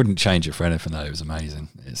 I wouldn't change it for anything though. It was amazing.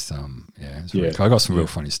 It's it's really cool. I got some real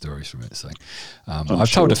funny stories from it. So I've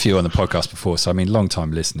told a few on the podcast before. So I mean,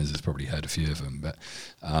 long-time listeners has probably heard a few of them. But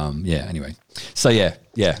anyway. So that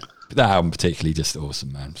album particularly just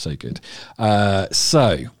awesome, man. So good.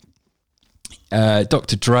 So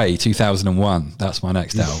Dr. Dre 2001. That's my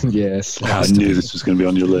next album. Yes. I knew this was going to be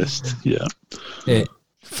on your list. Yeah.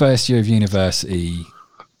 First year of university,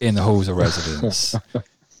 in the halls of residence.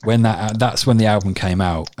 That's when the album came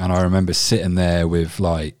out, and I remember sitting there with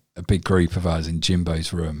like a big group of us in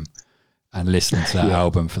Jimbo's room and listening to that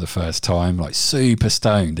album for the first time, like super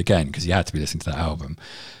stoned again, because you had to be listening to that album.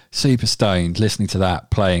 Super stoned, listening to that,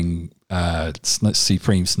 playing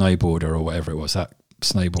Supreme Snowboarder or whatever it was, that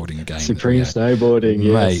snowboarding game. Supreme Snowboarding,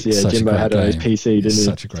 yes. Mate, yeah, Jimbo had it on his PC, didn't he?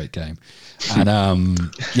 Such a great game. And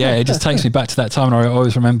it just takes me back to that time. And I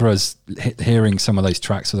always remember us hearing some of those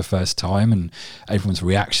tracks for the first time and everyone's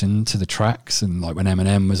reaction to the tracks, and like when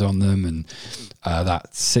Eminem was on them, and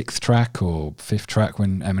that 6th track or 5th track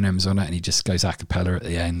when Eminem's on it and he just goes a cappella at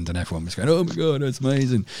the end and everyone was going, oh my God, that's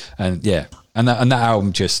amazing. And that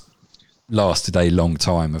album just lasted a long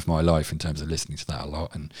time of my life in terms of listening to that a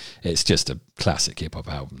lot, and it's just a classic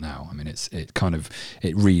hip-hop album now. I mean, it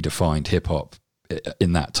redefined hip-hop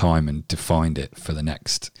in that time and defined it for the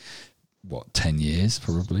next 10 years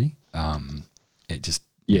probably. It just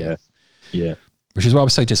yeah which is why I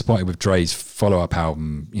was so disappointed with Dre's follow-up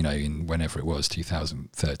album, in whenever it was,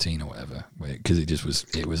 2013 or whatever, because it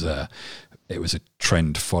was a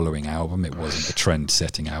trend-following album. It wasn't a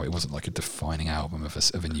trend-setting out. It wasn't like a defining album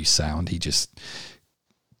of a new sound. He just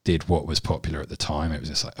did what was popular at the time. It was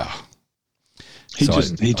just like, He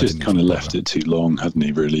just kind of left it too long, hadn't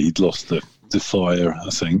he, really? He'd lost the fire, I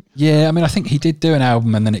think. Yeah, I mean, I think he did do an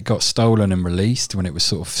album and then it got stolen and released when it was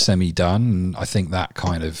sort of semi-done. And I think that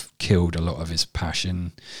kind of killed a lot of his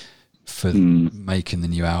passion for making the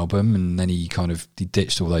new album, and then he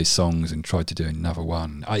ditched all those songs and tried to do another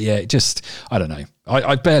one. I don't know.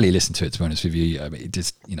 I barely listened to it, to be honest with you. I mean, it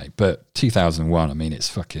just, but 2001, I mean, it's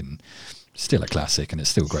fucking still a classic and it's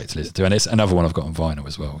still great to listen to, and it's another one I've got on vinyl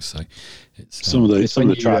as well. So it's some of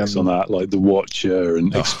the tracks on that, like The Watcher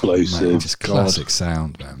and Explosive, man, just classic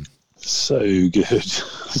sound, man. So good,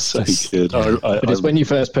 so good. But it's when you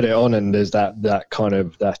first put it on and there's that kind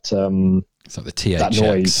of it's like the THX. That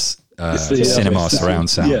noise. Cinema surround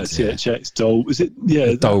sound. Yeah, THX Dolby. Is it?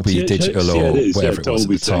 Yeah, Dolby THX, Digital or whatever it was at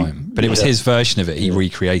the time. Thing. But it was his version of it. He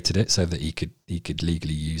recreated it so that he could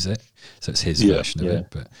legally use it. So it's his version of it.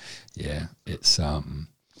 But yeah, it's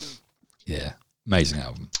amazing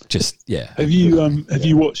album. Just Have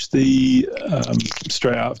you watched the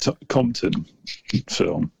Straight Outta Compton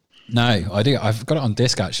film? No, I do. I've got it on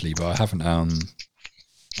disc actually, but I haven't.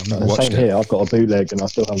 I've not watched it. Here, I've got a bootleg and I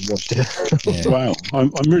still haven't watched it. Yeah. Wow, I'm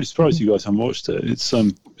really surprised you guys haven't watched it. It's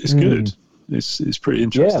good. It's pretty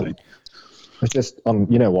interesting. Yeah. It's just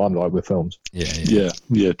you know what I'm like with films. Yeah,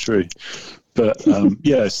 true. But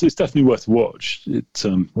it's definitely worth a watch. It's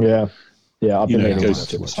I've been meaning to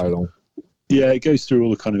watch it for so long. Yeah, it goes through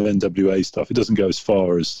all the kind of NWA stuff. It doesn't go as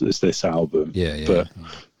far as this album. But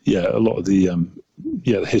a lot of the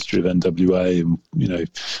the history of NWA and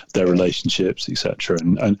their relationships, etc.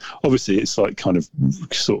 And obviously it's like kind of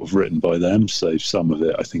sort of written by them, so some of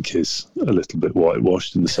it I think is a little bit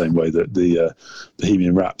whitewashed in the same way that the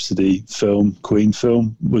Bohemian Rhapsody film, Queen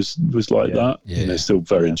film, was like that. Still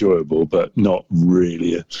very enjoyable, but not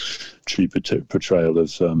really a true portrayal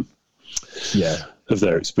of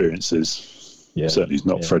their experiences. Yeah, certainly it's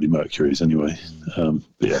not Freddie Mercury's anyway.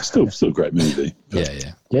 But still a great movie.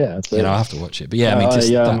 Yeah. I have to watch it. But I mean, just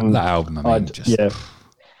that album. I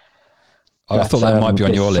thought that might be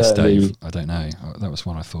on your list, Dave. I don't know. That was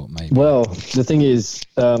one I thought maybe. Well, the thing is,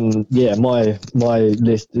 my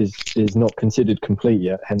list is not considered complete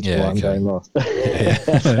yet. Hence why I'm going last.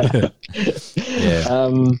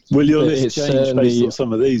 Will your list change based on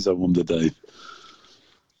some of these? I wonder, Dave.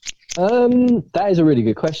 That is a really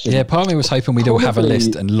good question. Yeah, part of me was hoping we'd all have a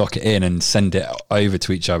list and lock it in and send it over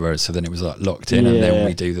to each other, so then it was like locked in, and then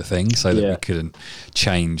we do the thing, so that we couldn't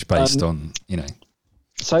change based on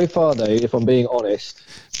So far, though, if I'm being honest,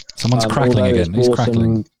 someone's crackling again. Who's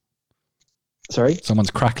crackling? Sorry,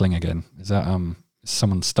 someone's crackling again. Is that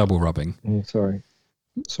someone's stubble rubbing? Sorry.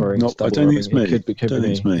 I don't think it's me. It could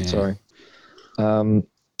be me. Sorry.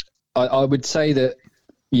 I would say that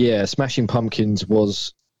Smashing Pumpkins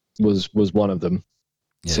was one of them,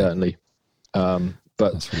 certainly.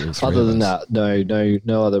 But other than that,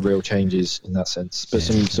 no other real changes in that sense. But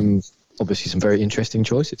some obviously some very interesting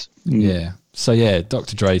choices. Yeah. So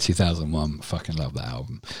Dr. Dre 2001, fucking love that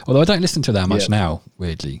album. Although I don't listen to that much now,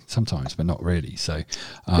 weirdly, sometimes, but not really. So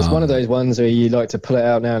it's one of those ones where you like to pull it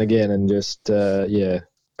out now and again and just kind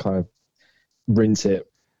of rinse it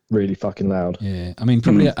really fucking loud. Yeah. I mean,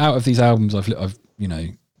 probably out of these albums I've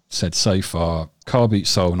said so far, Car Boot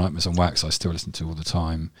Soul, Nightmares on Wax I still listen to all the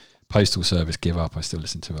time. Postal Service, Give Up I still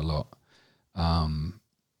listen to a lot.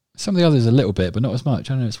 Some of the others a little bit, but not as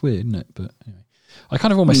much. I know it's weird, isn't it? But anyway, I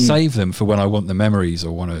kind of almost save them for when I want the memories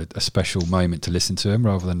or want a special moment to listen to them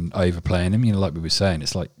rather than overplaying them. You know, like we were saying,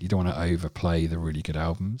 it's like you don't want to overplay the really good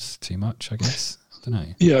albums too much, I guess. I don't know.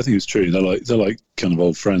 Yeah, I think it's true. They're like kind of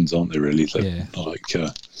old friends, aren't they? Really, like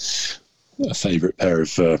a favourite pair of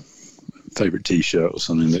favourite T-shirt or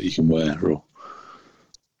something that you can wear, or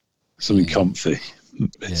something comfy.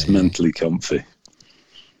 It's mentally comfy.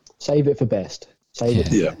 Save it for best. Save it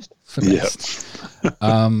for best. For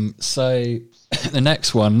best. So the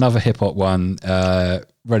next one, another hip hop one,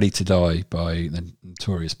 Ready to Die by the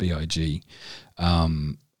Notorious B.I.G.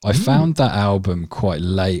 I found that album quite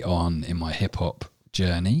late on in my hip hop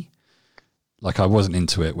journey. Like I wasn't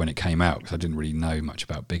into it when it came out because I didn't really know much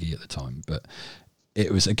about Biggie at the time. But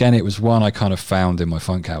it was one I kind of found in my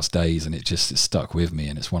funk house days, and it stuck with me,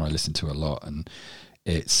 and it's one I listened to a lot. And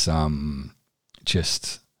it's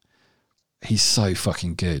just, he's so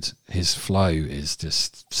fucking good. His flow is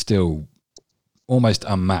just still almost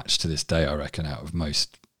unmatched to this day, I reckon, out of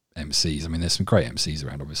most MCs. I mean, there's some great MCs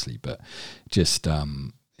around, obviously, but just I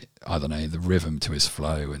don't know, the rhythm to his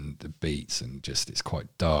flow and the beats, and just it's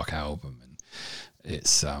quite dark album, and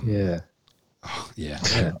it's I don't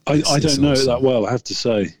know it that well, I have to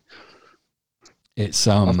say. It's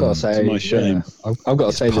I've got to say, to my shame. I've got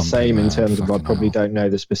to say the same in terms of I probably don't know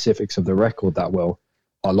the specifics of the record that well.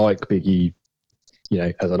 I like Biggie, you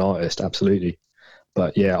know, as an artist, absolutely,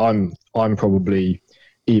 but yeah, I'm probably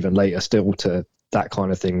even later still to that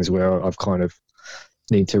kind of things where I've kind of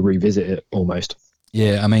need to revisit it almost.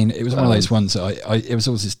 Yeah, I mean, it was one of those ones that it was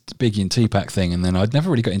always this Biggie and Tupac thing, and then I'd never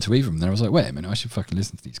really got into either of them. Then I was like, wait a minute, I should fucking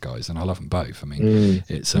listen to these guys, and I love them both. I mean,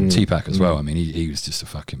 it's Tupac as well. I mean, he was just a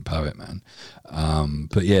fucking poet, man.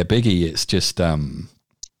 But yeah, Biggie, it's just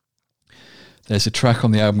there's a track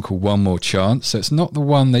on the album called One More Chance. So it's not the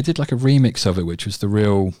one, they did like a remix of it, which was the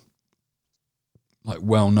real, like,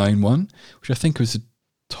 well-known one, which I think was the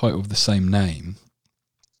title of the same name.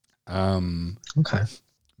 Okay.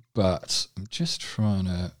 But I'm just trying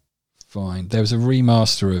to find. There was a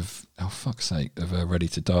remaster of, oh fuck's sake, of Ready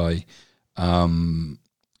to Die in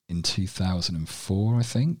 2004, I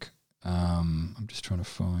think. I'm just trying to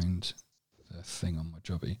find the thing on my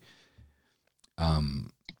jobby.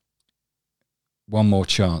 One More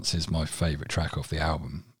Chance is my favourite track off the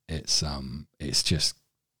album. It's just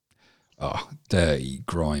dirty,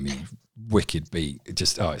 grimy, wicked beat. It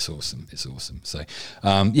just it's awesome. It's awesome. So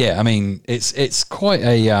yeah, I mean, it's quite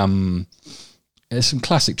a there's some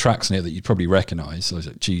classic tracks in it that you'd probably recognise, so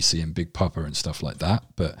like Juicy and Big Papa and stuff like that,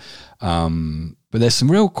 but there's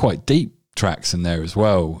some real quite deep tracks in there as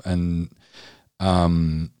well, and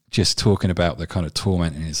just talking about the kind of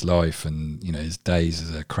torment in his life, and you know, his days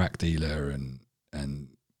as a crack dealer, and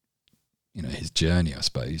you know, his journey, I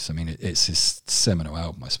suppose. I mean, it's his seminal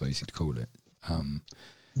album, I suppose you'd call it.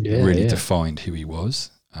 Really defined who he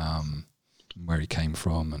was, where he came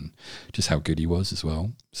from, and just how good he was as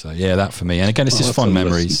well. So yeah, that for me. And again, it's just fond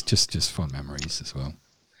memories, just fond memories as well.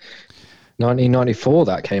 1994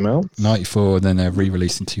 that came out. 94, and then they're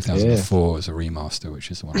re-released in 2004 as a remaster,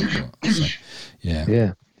 which is the one I've got. So,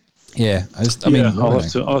 yeah. I'll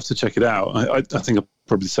have to check it out. I think I'm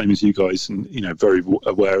probably the same as you guys, and you know, very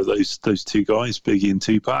aware of those two guys, Biggie and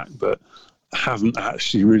Tupac, but haven't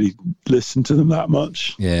actually really listened to them that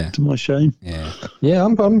much. Yeah, to my shame. Yeah.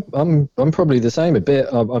 I'm probably the same a bit.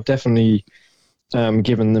 I've definitely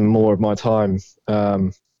given them more of my time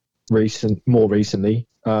more recently.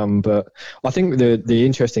 But I think the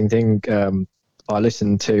interesting thing, I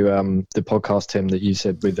listened to the podcast, Tim, that you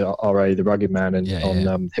said with R.A. the Rugged Man and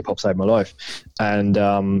on Hip Hop Saved My Life, and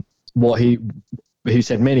he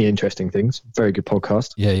said many interesting things. Very good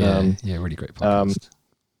podcast. Really great podcast.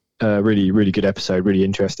 Really, really good episode. Really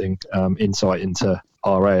interesting insight into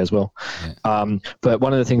R.A. as well. Yeah. But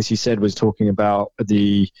one of the things he said was talking about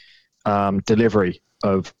the delivery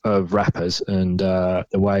of rappers and the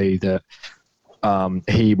way that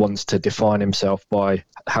he wants to define himself by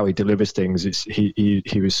how he delivers things. He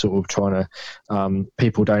was sort of trying to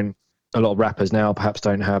a lot of rappers now perhaps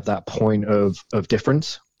don't have that point of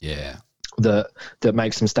difference that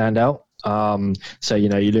makes them stand out. So you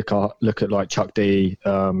know, you look at like Chuck D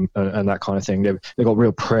and that kind of thing. They've got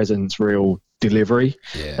real presence, real delivery,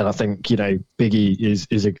 and I think, you know, Biggie is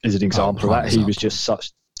an example of that. He was just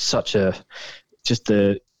such a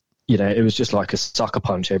you know, it was just like a sucker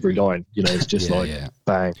punch every line. You know, it's just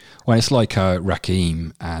bang. Well, it's like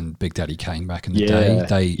Rakim and Big Daddy Kane back in the day.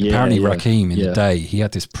 Rakim in the day, he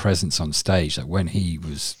had this presence on stage that when he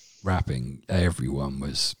was rapping, everyone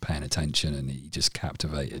was paying attention, and he just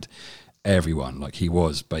captivated everyone. Like, he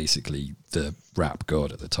was basically the rap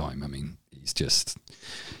god at the time. I mean, He's just,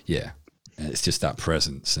 yeah. It's just that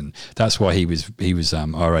presence, and that's why he was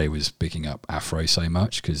RA was picking up Afro so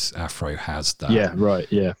much, because Afro has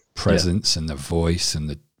that presence and the voice and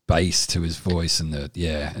the bass to his voice and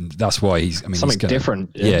and that's why he's something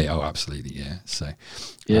different. Oh, absolutely, So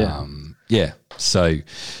so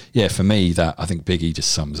for me, that I think Biggie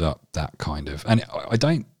just sums up that kind of, and I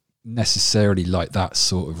don't necessarily like that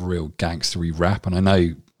sort of real gangstery rap, and I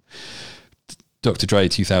know Dr. Dre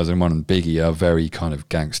 2001 and Biggie are very kind of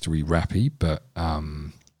gangstery rappy, but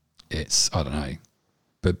it's, I don't know.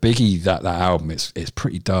 But Biggie, that album, it's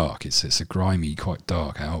pretty dark. It's a grimy, quite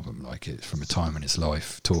dark album. Like, it's from a time in his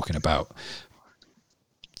life, talking about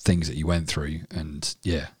things that he went through, and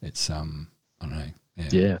it's I don't know.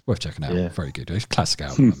 Worth checking out. Very good. It's a classic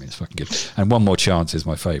album. I mean, it's fucking good. And One More Chance is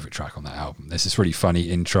my favourite track on that album. There's this really funny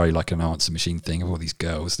intro, like an answer machine thing of all these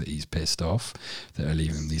girls that he's pissed off that are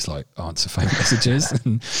leaving these like answer phone messages,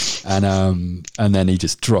 and then he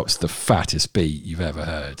just drops the fattest beat you've ever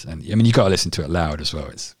heard. And I mean, you got to listen to it loud as well.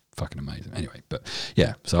 It's fucking amazing. Anyway, but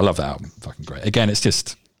so I love that album. Fucking great. Again, it's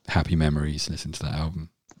just happy memories. Listen to that album.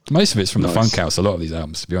 Most of it's from the Funk House. A lot of these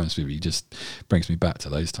albums, to be honest with you, just brings me back to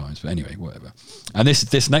those times. But anyway, whatever. And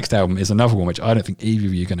this next album is another one which I don't think either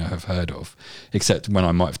of you are going to have heard of, except when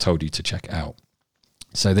I might have told you to check it out.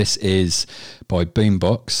 So this is by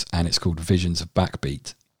Boombox, and it's called Visions of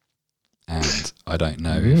Backbeat. And I don't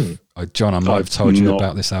know if John, I might have told you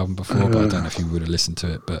about this album before, but I don't know if you would have listened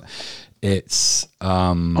to it. But it's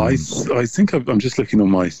I think I'm just looking on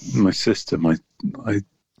my system.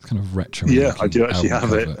 Kind of retro. Yeah, I do actually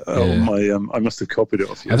have it on my. I must have copied it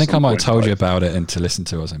off you. I think I might have told you about it and to listen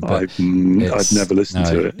to it. But I've never listened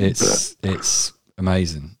to it. It's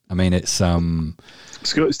amazing. I mean, it's down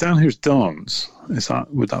here as dance.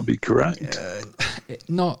 Would that be correct?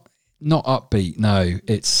 Not upbeat. No,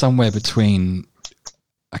 it's somewhere between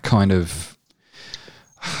a kind of.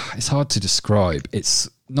 It's hard to describe. It's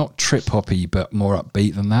not trip hoppy, but more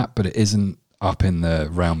upbeat than that. But it isn't up in the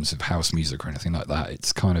realms of house music or anything like that.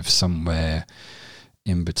 It's kind of somewhere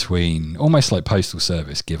in between, almost like Postal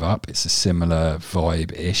Service, Give Up. It's a similar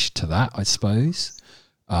vibe-ish to that, I suppose.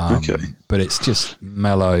 Okay. But it's just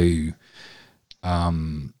mellow,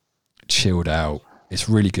 chilled out. It's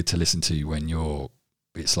really good to listen to when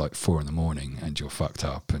it's like 4 a.m. and you're fucked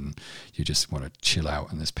up and you just want to chill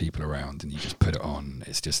out and there's people around and you just put it on.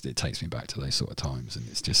 It takes me back to those sort of times, and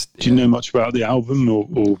it's just. Do you know much about the album or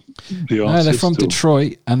the artist? No, they're from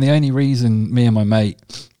Detroit, and the only reason me and my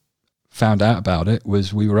mate found out about it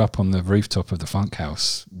was we were up on the rooftop of the Funk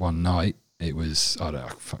House one night. It was, I don't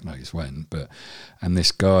know, fuck knows when, and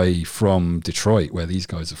this guy from Detroit, where these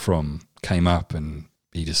guys are from, came up and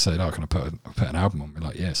he just said, "Oh, can I put an album on?" We're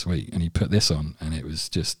like, "Yeah, sweet." And he put this on, and it was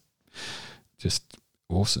just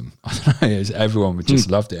awesome. I don't know, everyone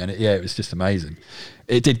just loved it, and it was just amazing.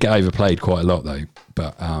 It did get overplayed quite a lot though,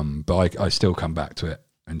 but I still come back to it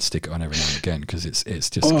and stick it on every now and again because it's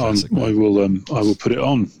just classic. I will put it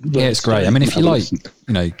on. It's great. I mean, if you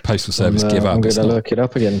like, Postal Service, Give Up. I'm going to look it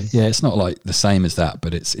up again. Yeah, it's not like the same as that,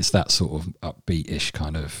 but it's that sort of upbeat-ish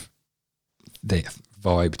kind of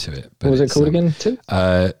vibe to it. But what was it called again too?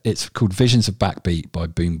 It's called Visions of Backbeat by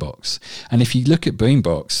Boombox. And if you look at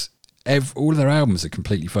Boombox, all of their albums are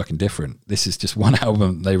completely fucking different. This is just one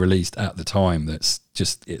album they released at the time that's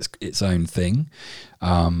just its own thing.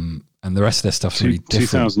 And the rest of their stuff's really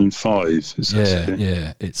different. 2005.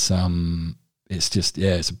 Yeah. It's just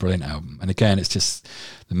it's a brilliant album. And again, it's just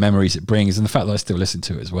the memories it brings and the fact that I still listen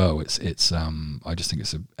to it as well. It's I just think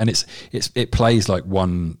it plays like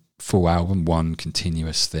one full album, one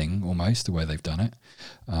continuous thing almost, the way they've done it,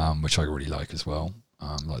 which I really like as well.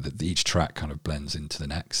 Like each track kind of blends into the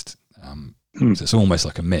next. So it's almost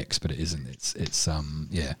like a mix, but it isn't. It's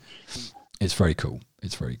very cool.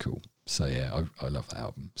 It's very cool. So yeah, I love that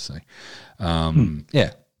album. So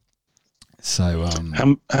yeah. So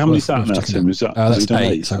how many sat now, Tim? Is that that's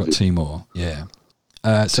 8? So I got 2 more. Yeah.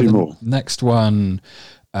 So 2 more. Next one,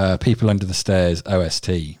 People Under the Stairs OST.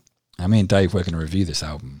 Now, me and Dave, we're going to review this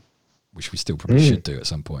album, which we still probably should do at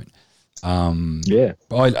some point. But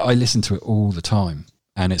I listen to it all the time,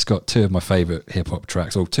 and it's got 2 of my favourite hip-hop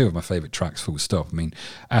tracks, or 2 of my favourite tracks, full stop. I mean,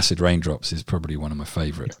 Acid Raindrops is probably one of my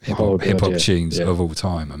favourite hip-hop tunes of all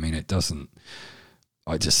time. I mean, it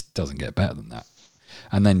just doesn't get better than that.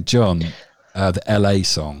 And then John, the LA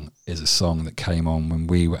song is a song that came on when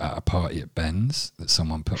we were at a party at Ben's that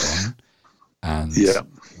someone put on, and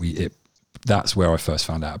that's where I first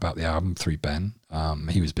found out about the album through Ben.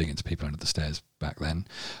 He was big into People Under the Stairs back then.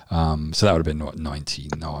 So that would have been,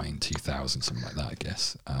 99, 2000, something like that, I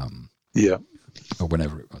guess. Or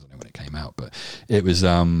whenever, I don't know when it came out, but it was,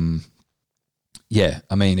 yeah,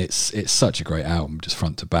 I mean, it's such a great album, just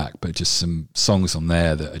front to back, but just some songs on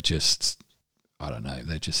there that are just, I don't know,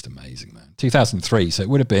 they're just amazing, man. 2003, so it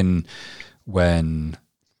would have been when,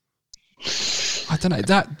 I don't know,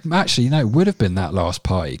 that actually, no, it would have been that last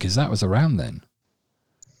party, because that was around then.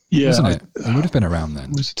 Yeah, wasn't it? It would have been around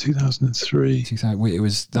then. Was it 2003? It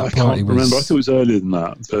was that I party. Can't remember. I thought it was earlier than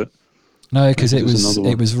that, but no, because it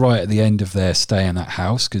was right at the end of their stay in that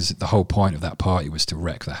house. Because the whole point of that party was to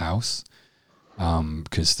wreck the house.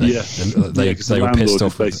 Because they were pissed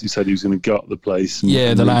off. Basically said he was going to gut the place.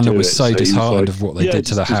 And the landlord was so disheartened of what they did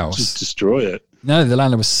to the house. Just destroy it. No, the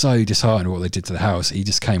landlord was so disheartened of what they did to the house. He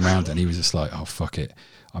just came round and he was just like, "Oh fuck it,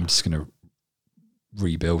 I'm just going to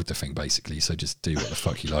rebuild the thing basically. So just do what the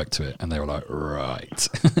fuck you like to it." And they were like, "Right."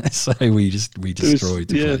 So we destroyed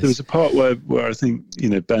the place. There was a part where I think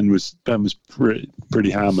Ben was pretty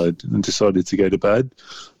hammered and decided to go to bed.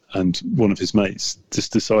 And one of his mates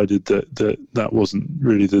just decided that wasn't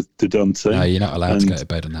really the done thing. No, you're not allowed to go to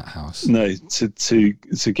bed in that house. No,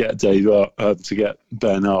 to get Dave up, to get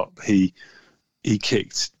Ben up, he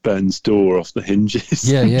kicked Ben's door off the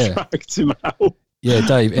hinges. Yeah, and dragged him out. Yeah,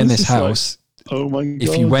 Dave, in this house. Oh my God.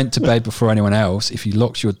 If you went to bed before anyone else, if you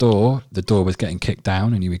locked your door, the door was getting kicked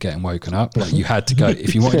down and you were getting woken up. Like you had to go,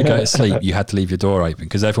 if you wanted to go to sleep, you had to leave your door open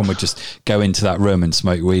because everyone would just go into that room and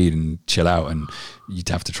smoke weed and chill out and you'd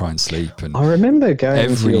have to try and sleep. And I remember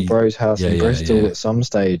going to your bro's house in Bristol at some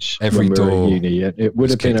stage every when door we were at uni. It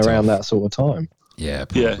would have been around that sort of time. Yeah,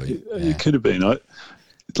 probably. Yeah, it could have been. Like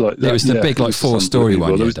it was the big, like 4-story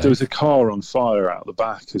one. There was a car on fire out the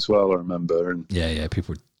back as well. I remember. And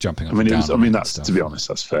people jumping up. That's stuff. To be honest,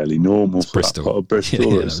 that's fairly normal for Bristol. that part of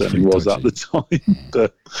Bristol. It certainly was at the time.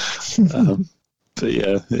 But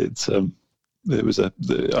yeah, it was I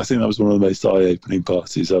think that was one of the most eye-opening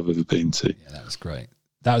parties I've ever been to. Yeah, that was great.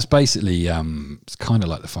 That was basically it's kind of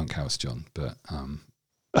like the Funk House, John, but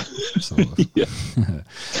sort of.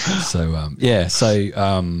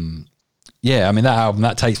 Yeah, I mean, that album,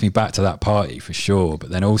 that takes me back to that party for sure. But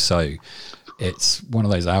then also, it's one of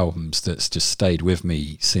those albums that's just stayed with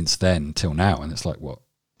me since then till now. And it's like,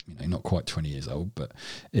 not quite 20 years old, but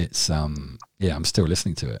it's, I'm still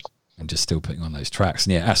listening to it and just still putting on those tracks.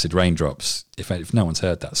 And yeah, Acid Raindrops, if no one's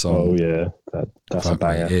heard that song. Oh, yeah, that's a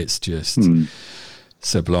banger. It's just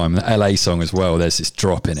sublime. The LA song as well, there's this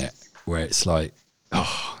drop in it where it's like,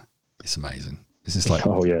 it's amazing. This is like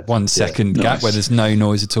 1 second gap where there's no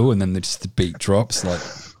noise at all, and then the beat drops like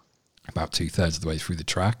about 2/3 of the way through the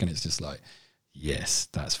track, and it's just like, yes,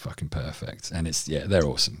 that's fucking perfect. And it's they're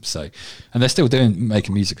awesome. So, and they're still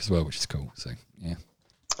making music as well, which is cool. So yeah.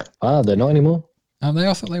 They're not anymore. I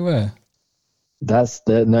thought they were. They're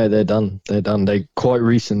done. They're done. They quite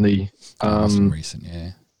recently. Recent,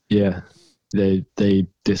 yeah. Yeah, they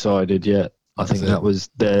decided. Yeah, I think that was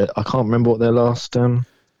their. I can't remember what their last.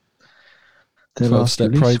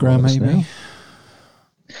 12-step program, maybe. Now.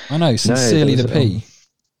 I know. Sincerely the P.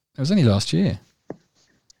 It was only last year.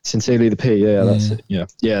 Sincerely the P. Yeah, that's it. Yeah,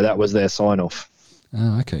 that was their sign off.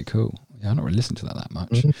 Oh, okay, cool. Yeah, I've not really listened to that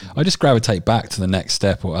much. Mm-hmm. I just gravitate back to the Next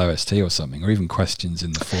Step or OST or something, or even questions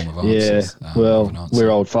in the form of answers. Yeah, we're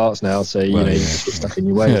old farts now, so you just get stuck in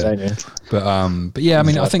your ways, don't you? But yeah, I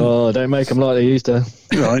mean, I think. Oh, don't make them like they used to.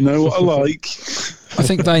 I know what I like. I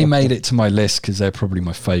think they made it to my list because they're probably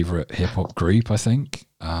my favourite hip hop group. I think,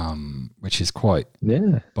 which is quite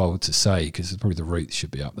bold to say because probably the Roots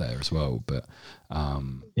should be up there as well. But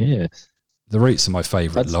the Roots are my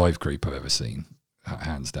favourite live group I've ever seen.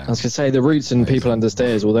 Hands down. I was going to say the Roots and People Under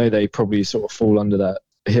Stairs, although they probably sort of fall under that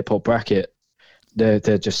hip hop bracket, they're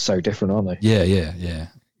just so different, aren't they? Yeah,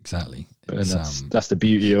 exactly. And that's the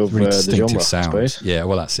beauty of really the genre, sound. I suppose. Yeah,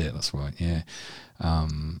 well, that's it. That's right.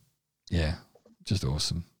 Yeah, just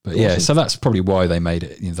awesome. But yeah, so that's probably why they made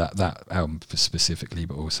it. That album specifically,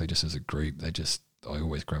 but also just as a group, I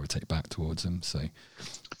always gravitate back towards them. So,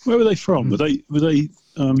 where were they from? Were they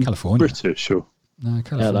California, British or no?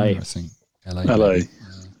 California, I think. LA.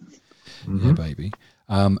 Yeah, baby.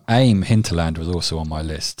 AIM Hinterland was also on my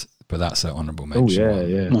list, but that's an honourable mention. Oh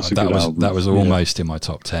yeah. That was almost in my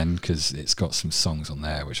top 10 because it's got some songs on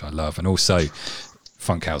there which I love, and also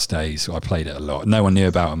Funk House Days. I played it a lot. No one knew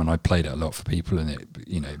about them, and I played it a lot for people, and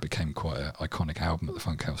it became quite an iconic album at the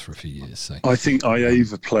Funk House for a few years. So I think I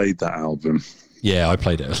overplayed that album. Yeah, I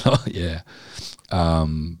played it a lot. Yeah.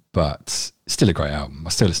 But still a great album. I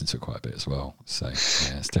still listen to it quite a bit as well. So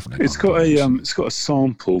yeah, it's definitely. It's got a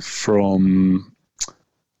sample from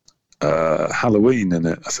Halloween in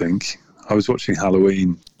it. I think I was watching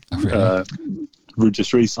Halloween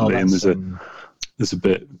just recently, and there's there's a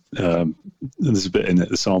bit in it,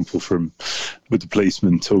 the sample from with the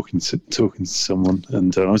policeman talking to someone,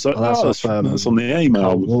 and I was like, that's on the AIM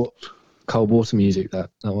album. Cold Water Music, that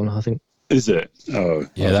one, I think. Is it? Oh,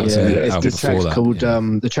 yeah, that was the track's called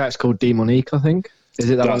the track's called Demonique, I think. Is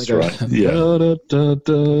it that that's one? That's right.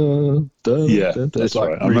 Yeah, that's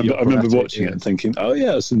right. I remember watching it and thinking, oh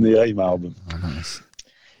yeah, it's in the AIM album. Oh, nice.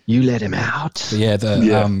 You let him out. But yeah,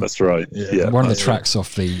 that's right. Yeah, one of the tracks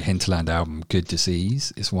off the Hinterland album, "Good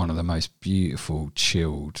Disease," is one of the most beautiful,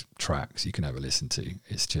 chilled tracks you can ever listen to.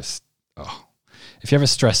 It's just, if you're ever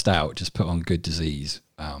stressed out, just put on "Good Disease"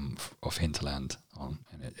 off Hinterland on,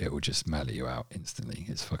 and it will just mellow you out instantly.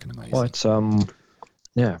 It's fucking amazing. Quite,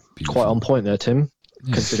 beautiful. Quite on point there, Tim.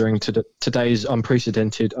 Yeah. Considering today's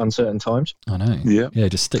unprecedented, uncertain times. I know. Yeah.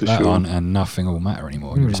 Just stick that on, and nothing will matter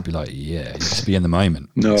anymore. You'll just be like, you'll just be in the moment.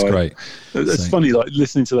 No, it's great. It's funny, like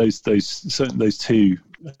listening to those two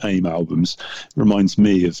AIM albums reminds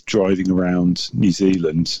me of driving around New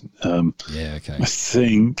Zealand. Okay. I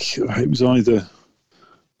think it was either.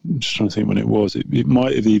 I'm just trying to think when it was. It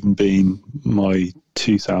might have even been my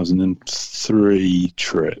 2003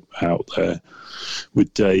 trip out there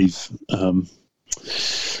with Dave.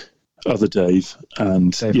 Other Dave,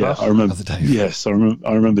 and Dave I remember. Yes, I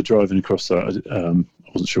remember driving across that. I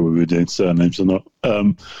wasn't sure we were doing surnames or not,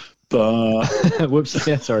 but whoops,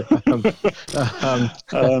 yeah, sorry. I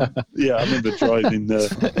remember driving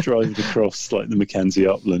across like the Mackenzie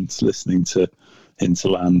Uplands, listening to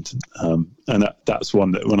Hinterland, and that's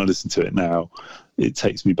one that when I listen to it now, it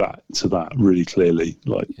takes me back to that really clearly,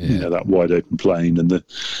 like that wide open plain and the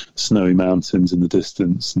snowy mountains in the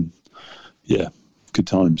distance, and good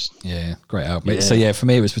times. Yeah, great album. Yeah. So for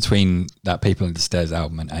me it was between that People in the Stairs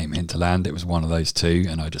album and AIM Hinterland. It was one of those two,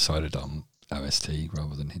 and I decided on OST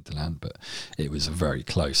rather than Hinterland, but it was very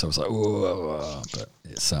close. I was like, but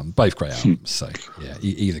it's both great albums. So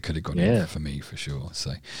either could have gone in for me for sure.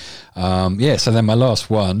 So so then my last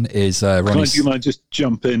one is Ronnie's. You might just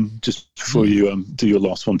jump in just before you do your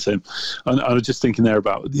last one, Tim. And I was just thinking there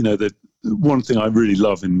about the one thing I really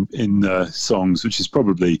love in songs, which is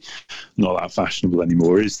probably not that fashionable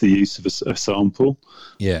anymore, is the use of a sample.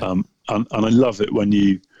 Yeah. And I love it when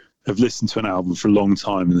you have listened to an album for a long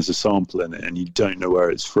time and there's a sample in it and you don't know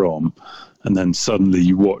where it's from, and then suddenly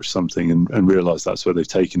you watch something and realise that's where they've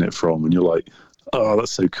taken it from, and you're like, oh,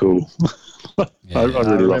 that's so cool. I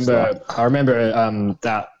really love that. I remember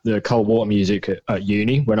that the Cold Water Music at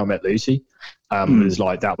uni when I met Lucy. Was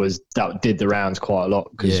like that did the rounds quite a lot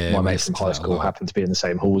because my mate from high school happened to be in the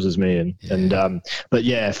same halls as me, and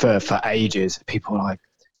for ages people were like,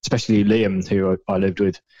 especially Liam, who I lived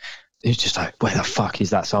with, he was just like, where the fuck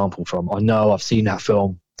is that sample from? I know I've seen that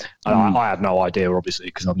film, and I had no idea obviously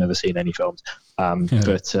because I've never seen any films, I love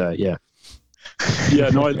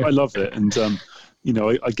it, and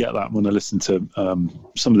I get that when I listen to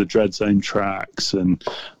some of the Dread Zone tracks, and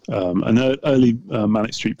early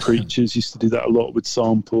Manic Street Preachers used to do that a lot with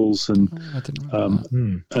samples, and I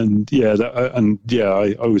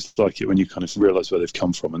always like it when you kind of realise where they've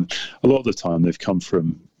come from, and a lot of the time they've come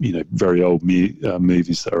from very old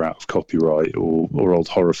movies that are out of copyright or old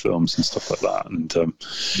horror films and stuff like that, and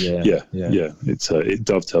it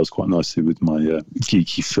dovetails quite nicely with my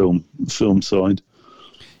geeky film side.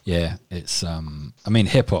 Yeah, it's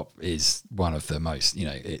hip hop is one of the most,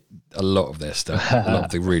 a lot of their stuff, a lot of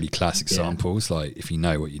the really classic samples, like if you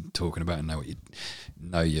know what you're talking about and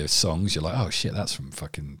know your songs, you're like, oh shit, that's from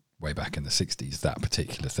fucking way back in the 60s, that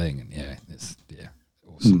particular thing. And it's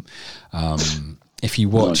awesome. If you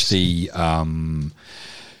watch the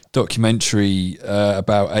documentary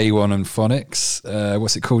about A1 and Phonics,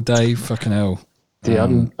 what's it called, Dave? Fucking hell. The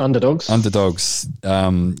Underdogs. You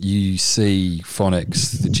see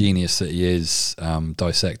Phonics, the genius that he is,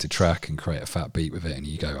 dissect a track and create a fat beat with it, and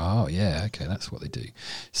you go, oh yeah, okay, that's what they do.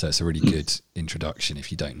 So it's a really good introduction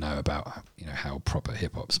if you don't know about how proper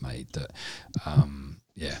hip hop's made. That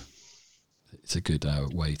it's a good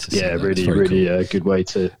way to see that. Really cool. Good way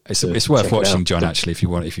to. It's worth watching, John. Actually, if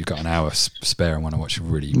you've got an hour spare and want to watch a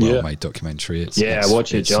really well-made documentary,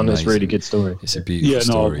 watch it, John. It's a really good story. It's a beautiful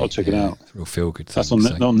story. I'll check it out. It's a real feel-good thing. That's on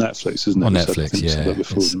Netflix, isn't it? On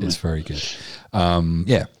Netflix, it's very good.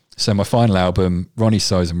 So my final album, Ronnie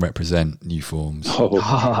Size and Represent, New Forms.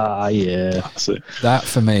 That's it. That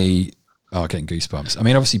for me, getting goosebumps. I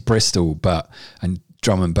mean, obviously Bristol, and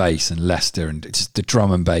drum and bass and Leicester, and it's the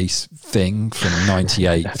drum and bass thing from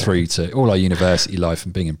 98 through to all our university life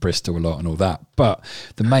and being in Bristol a lot and all that. But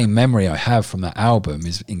the main memory I have from that album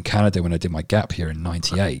is in Canada when I did my gap year in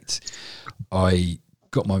 98. I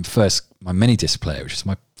got my mini disc player, which is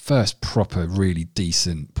my first proper, really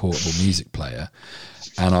decent portable music player.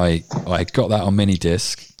 And I got that on mini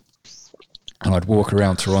disc, and I'd walk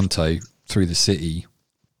around Toronto through the city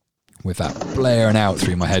with that blaring out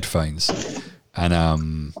through my headphones.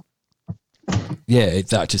 And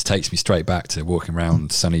that just takes me straight back to walking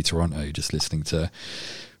around sunny Toronto, just listening to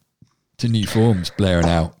New Forms blaring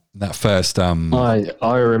out. That first I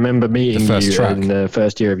remember meeting you track in the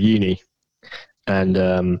first year of uni,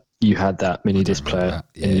 and you had that mini disc player,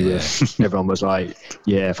 and you were, everyone was like,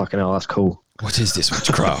 "Yeah, fucking hell, that's cool." What is this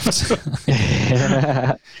witchcraft?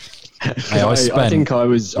 I think I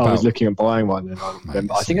was looking at buying one,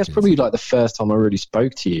 and I think that's probably like the first time I really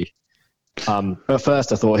spoke to you. At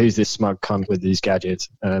first I thought, who's this smug cunt with these gadgets?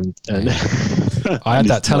 And I had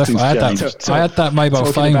that telephone. I had that mobile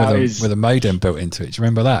phone with a modem built into it. Do you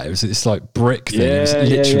remember that? It was this like brick thing. It was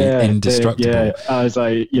literally indestructible. I was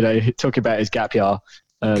like, talking about his gap year.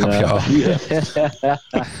 The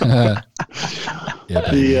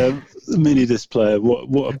mini disc player.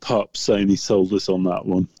 What a pup Sony sold us on that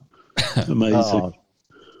one. Amazing.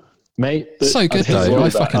 Mate, so good though. I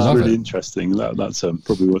fucking love really it. Interesting. That's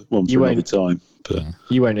probably one for another time. But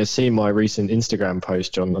you won't have seen my recent Instagram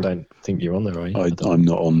post, John. I don't think you're on there, are you? I'm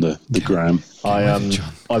not on the gram.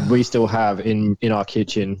 We still have in our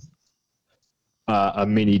kitchen a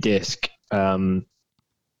mini disc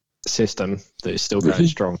system that is still going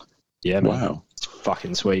strong. Yeah, man. Wow. It's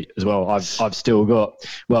fucking sweet as well. I've still got.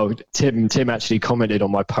 Well, Tim actually commented on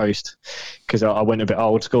my post because I went a bit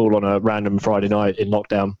old school on a random Friday night in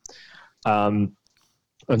lockdown, and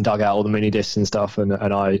dug out all the mini discs and stuff, and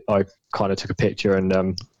I kind of took a picture,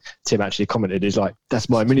 and Tim actually commented, he's like, "That's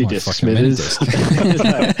my mini disc, Smithers."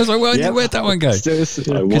 I was like, where'd that one go?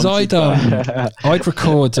 Because I'd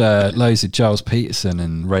record loads of Giles Peterson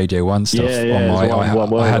and Radio 1 stuff on my.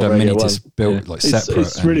 I had a mini disc built separate.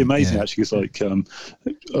 It's really amazing actually. It's like I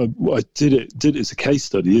did it as a case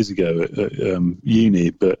study years ago at uni,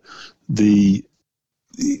 but the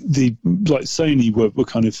like Sony were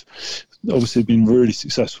kind of obviously been really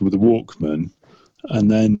successful with the Walkman.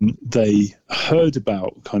 And then they heard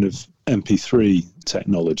about kind of MP3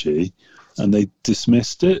 technology, and they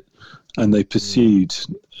dismissed it, and they pursued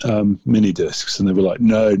mini discs, and they were like,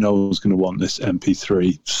 no one's going to want this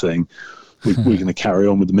MP3 thing. We're going to carry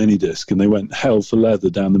on with the mini disc, and they went hell for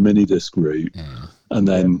leather down the mini disc route, and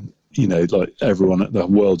then like everyone at the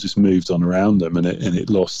world just moved on around them, and it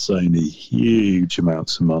lost Sony huge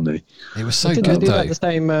amounts of money. It was so good. They did like the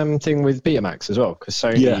same thing with Betamax as well, because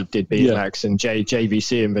Sony did Betamax, and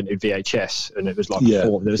JVC invented VHS, and it was like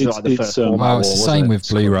the first format. Well, it's the same with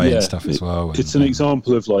Blu-ray and stuff as well. It's an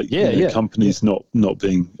example of like companies not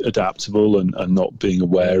being adaptable and not being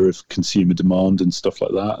aware of consumer demand and stuff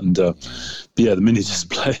like that. And the mini disc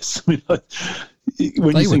players. I mean, like,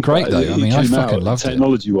 when they you were think great though. I mean, I fucking loved it.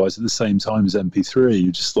 Technology-wise, at the same time as MP3,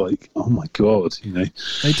 you're just like, oh my god,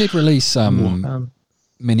 They did release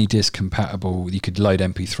mini disc compatible. You could load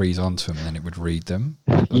MP3s onto them, and then it would read them.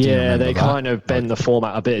 They kind of bent the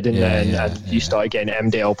format a bit, didn't they? And you started getting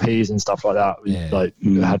MDLPs and stuff like that.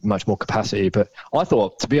 Had much more capacity. But I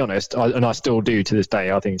thought, to be honest, and I still do to this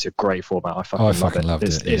day, I think it's a great format. I fucking loved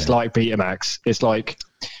it. It's like Betamax. It's like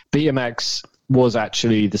Betamax was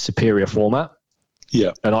actually the superior format.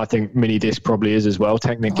 Yeah, and I think mini disc probably is as well,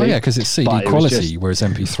 technically. Oh yeah, because it's CD quality, whereas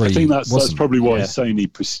MP3. I think that's probably why Sony.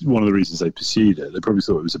 One of the reasons they pursued it. They probably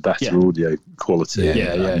thought it was a better audio quality.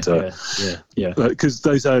 Because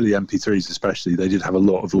those early MP3s, especially, they did have a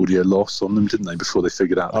lot of audio loss on them, didn't they? Before they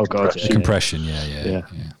figured out compression. Yeah.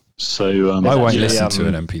 So I won't listen to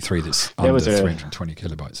an MP3 that's under 320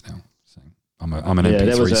 kilobytes now. So I'm an MP3.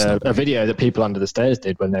 There was a video that People Under the Stairs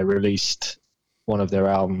did when they released one of their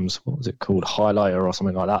albums. What was it called? Highlighter or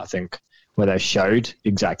something like that, I think, where they showed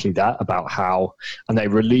exactly that, about how, and they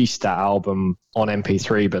released that album on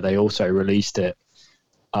MP3, but they also released it,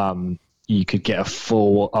 you could get a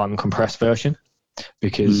full uncompressed version,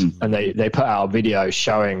 because and they put out a video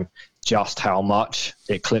showing just how much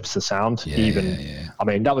it clips the sound. I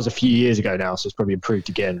mean, that was a few years ago now, so it's probably improved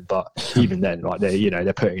again, but even then, like,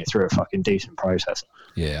 they're putting it through a fucking decent processor.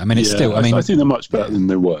 I mean, it's still, I think they're much better than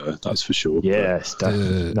they were, that's for sure. No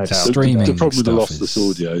doubt. Streaming the problem with the lossless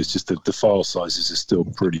audio is just that the file sizes are still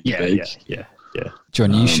pretty big.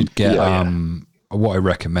 John, you should get what I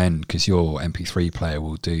recommend, because your MP3 player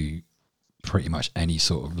will do pretty much any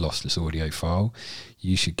sort of lossless audio file.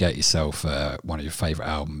 You should get yourself one of your favourite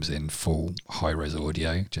albums in full high-res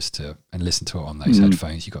audio, and listen to it on those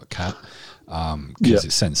headphones. You got Cat, because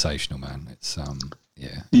it's sensational, man. It's I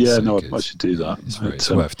should do that. It's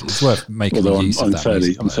worth making use of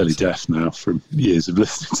that. I'm fairly deaf now from years of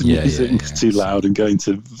listening to music too loud and going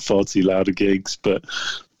to far too louder gigs, but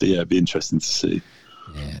yeah, it'd be interesting to see.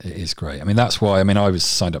 Yeah, it is great. I mean, that's why. I mean, I was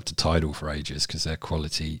signed up to Tidal for ages because their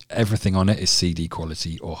quality, everything on it is CD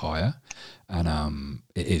quality or higher, and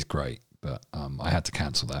it is great. But I had to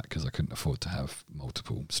cancel that because I couldn't afford to have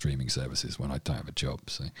multiple streaming services when I don't have a job.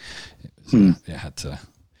 So it had to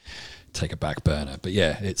take a back burner. But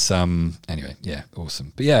yeah, it's anyway. Yeah,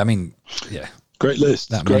 awesome. But yeah, I mean, yeah, great list.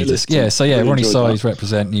 That great list. Yeah. So yeah, really Ronnie Size that.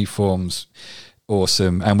 represent New Forms,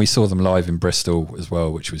 awesome, and we saw them live in Bristol as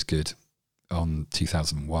well, which was good. On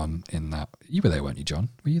 2001, in that you were there, weren't you, John?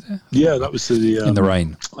 Were you there? Yeah, that was the in the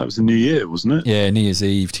rain. That was the New Year, wasn't it? Yeah, New Year's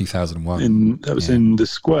Eve 2001. That was in the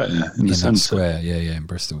square, in the centre. Square, yeah, in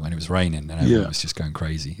Bristol, and it was raining, and everyone was just going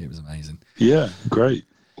crazy. It was amazing. Yeah, great.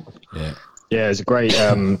 Yeah, yeah, it's a great,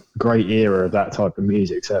 great era of that type of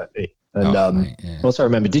music, certainly. And also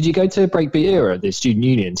remember, did you go to Breakbeat Era, the student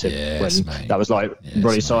union? Yes, mate. That was like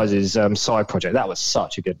Ronnie Size's side project. That was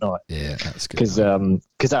such a good night. Yeah, that's good.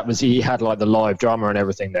 Because that was, he had like the live drummer and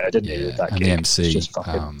everything there, didn't he? With that and gig. the MC, it's just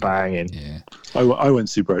fucking banging. Yeah, I went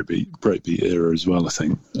to Breakbeat Era as well. I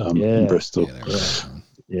think in Bristol.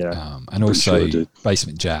 Yeah. And also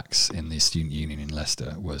Basement Jaxx in the student union in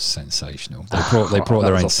Leicester was sensational. They brought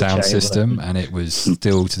their own sound system, and it was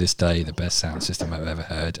still to this day the best sound system I've ever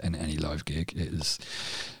heard in any live gig. It was,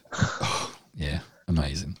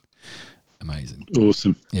 amazing.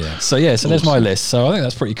 Awesome. Yeah. So there's my list. So I think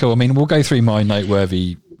that's pretty cool. I mean, we'll go through my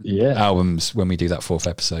noteworthy albums when we do that 4th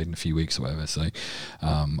episode in a few weeks or whatever. So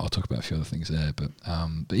I'll talk about a few other things there. But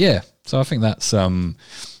yeah. So I think that's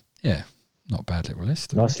not a bad little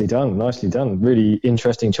list. Nicely done. Really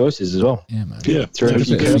interesting choices as well. Yeah, man. Yeah, throwing a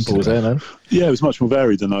few curveballs there, man. Yeah, it was much more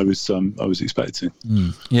varied than I was expecting.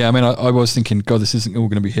 Yeah, I mean, I was thinking, God, this isn't all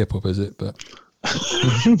going to be hip hop, is it? But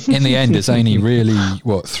in the end, it's only really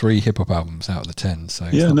 3 hip hop albums out of the 10. So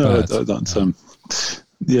it's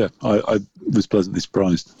I was pleasantly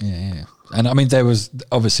surprised. Yeah. And I mean, there was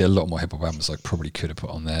obviously a lot more hip hop albums I probably could have put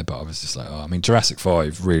on there, but I was just like, I mean, Jurassic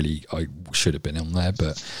 5 really, I should have been on there,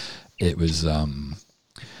 but it was I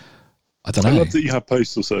don't know. I love that you have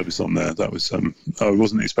Postal Service on there. That was I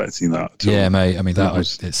wasn't expecting that at all. Yeah, mate. I mean,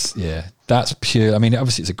 that's pure. I mean,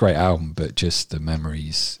 obviously it's a great album, but just the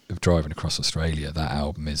memories of driving across Australia, that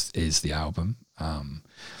album is the album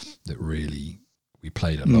that really we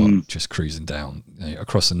played a lot, just cruising down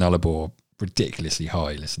across the Nullarbor, ridiculously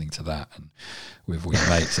high, listening to that, and with all your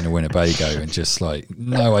mates in a Winnebago, and just like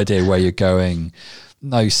no idea where you're going.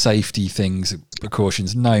 No safety things,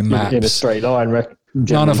 precautions, no maps. In a straight line.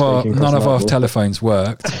 None of our telephones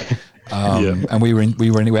worked, and we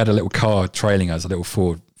had a little car trailing us, a little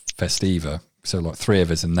Ford Festiva. So like 3 of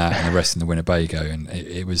us in that, and the rest in the Winnebago, and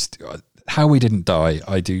it was how we didn't die.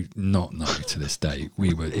 I do not know to this day.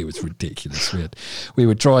 It was ridiculous. We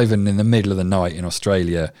were driving in the middle of the night in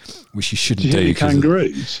Australia, which you shouldn't do.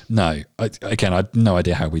 Kangaroos? No, I had no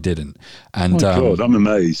idea how we didn't. And God, I'm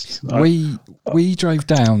amazed. We drove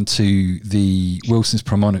down to the Wilson's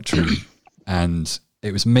Promontory, and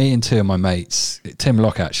it was me and 2 of my mates, Tim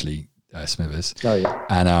Locke actually, Smithers,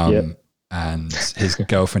 and his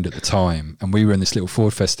girlfriend at the time, and we were in this little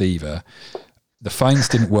Ford Festiva. The phones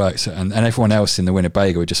didn't work, and everyone else in the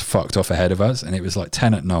Winnebago had just fucked off ahead of us, and it was like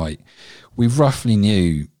 10 at night. We roughly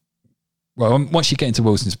knew, well, once you get into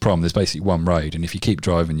Wilson's Prom, there's basically one road, and if you keep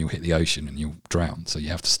driving, you'll hit the ocean and you'll drown, so you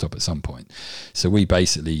have to stop at some point. So we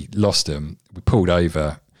basically lost them. We pulled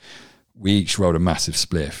over. We each rolled a massive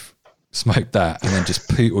spliff, smoked that, and then just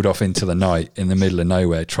pootled off into the night in the middle of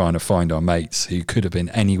nowhere trying to find our mates who could have been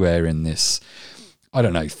anywhere in this, I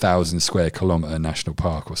don't know, 1,000 square kilometre national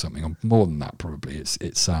park or something, or more than that probably. It's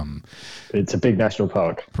a big national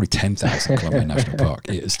park. Probably 10,000 kilometre national park.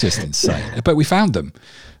 It's just insane. But we found them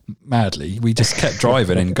madly. We just kept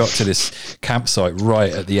driving and got to this campsite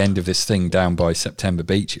right at the end of this thing down by September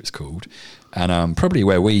Beach, it was called, and probably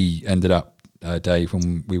where we ended up, Dave,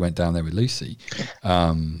 when we went down there with Lucy.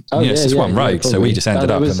 It's just one road, so we just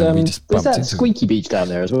ended up and then we just bumped into. Was that Squeaky Beach down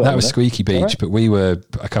there as well? That was Squeaky Beach, right? But we were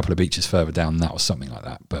a couple of beaches further down that or something like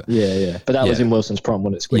that. But but that was in Wilson's Prom,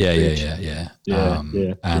 wasn't it? Squeaky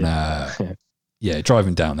Beach.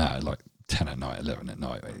 Driving down that at like 10 at night, 11 at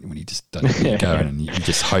night, when you just don't know where you're going and you're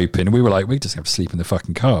just hoping. And we were like, we just have to sleep in the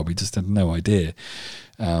fucking car. We just had no idea.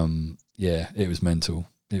 It was mental.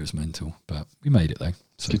 But we made it though.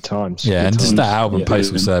 So, good times. Yeah, good and times. just that album,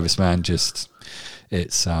 Postal Service, man, just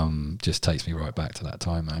takes me right back to that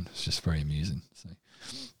time, man. It's just very amusing. So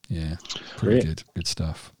yeah, pretty good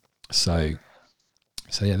stuff. So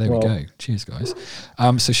yeah, there we go. Cheers, guys.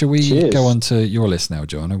 So shall we go on to your list now,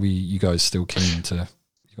 John? Are you guys still keen to?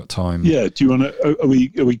 You got time. Yeah. Do you want to? Are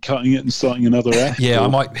we cutting it and starting another F? Yeah, I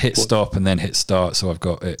might hit stop and then hit start, so I've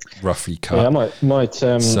got it roughly cut. Yeah, I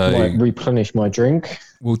might replenish my drink.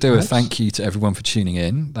 We'll do a thank you to everyone for tuning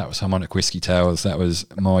in. That was Harmonic Whiskey Tales. That was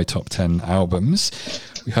my top 10 albums.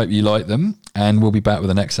 We hope you like them, and we'll be back with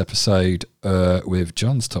the next episode with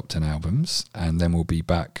John's top 10 albums, and then we'll be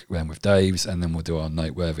back then with Dave's, and then we'll do our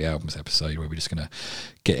Noteworthy Albums episode where we're just going to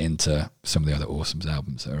get into some of the other awesome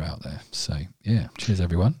albums that are out there. So, yeah, cheers,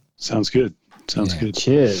 everyone. Sounds good. Sounds good.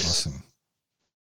 Cheers. Awesome.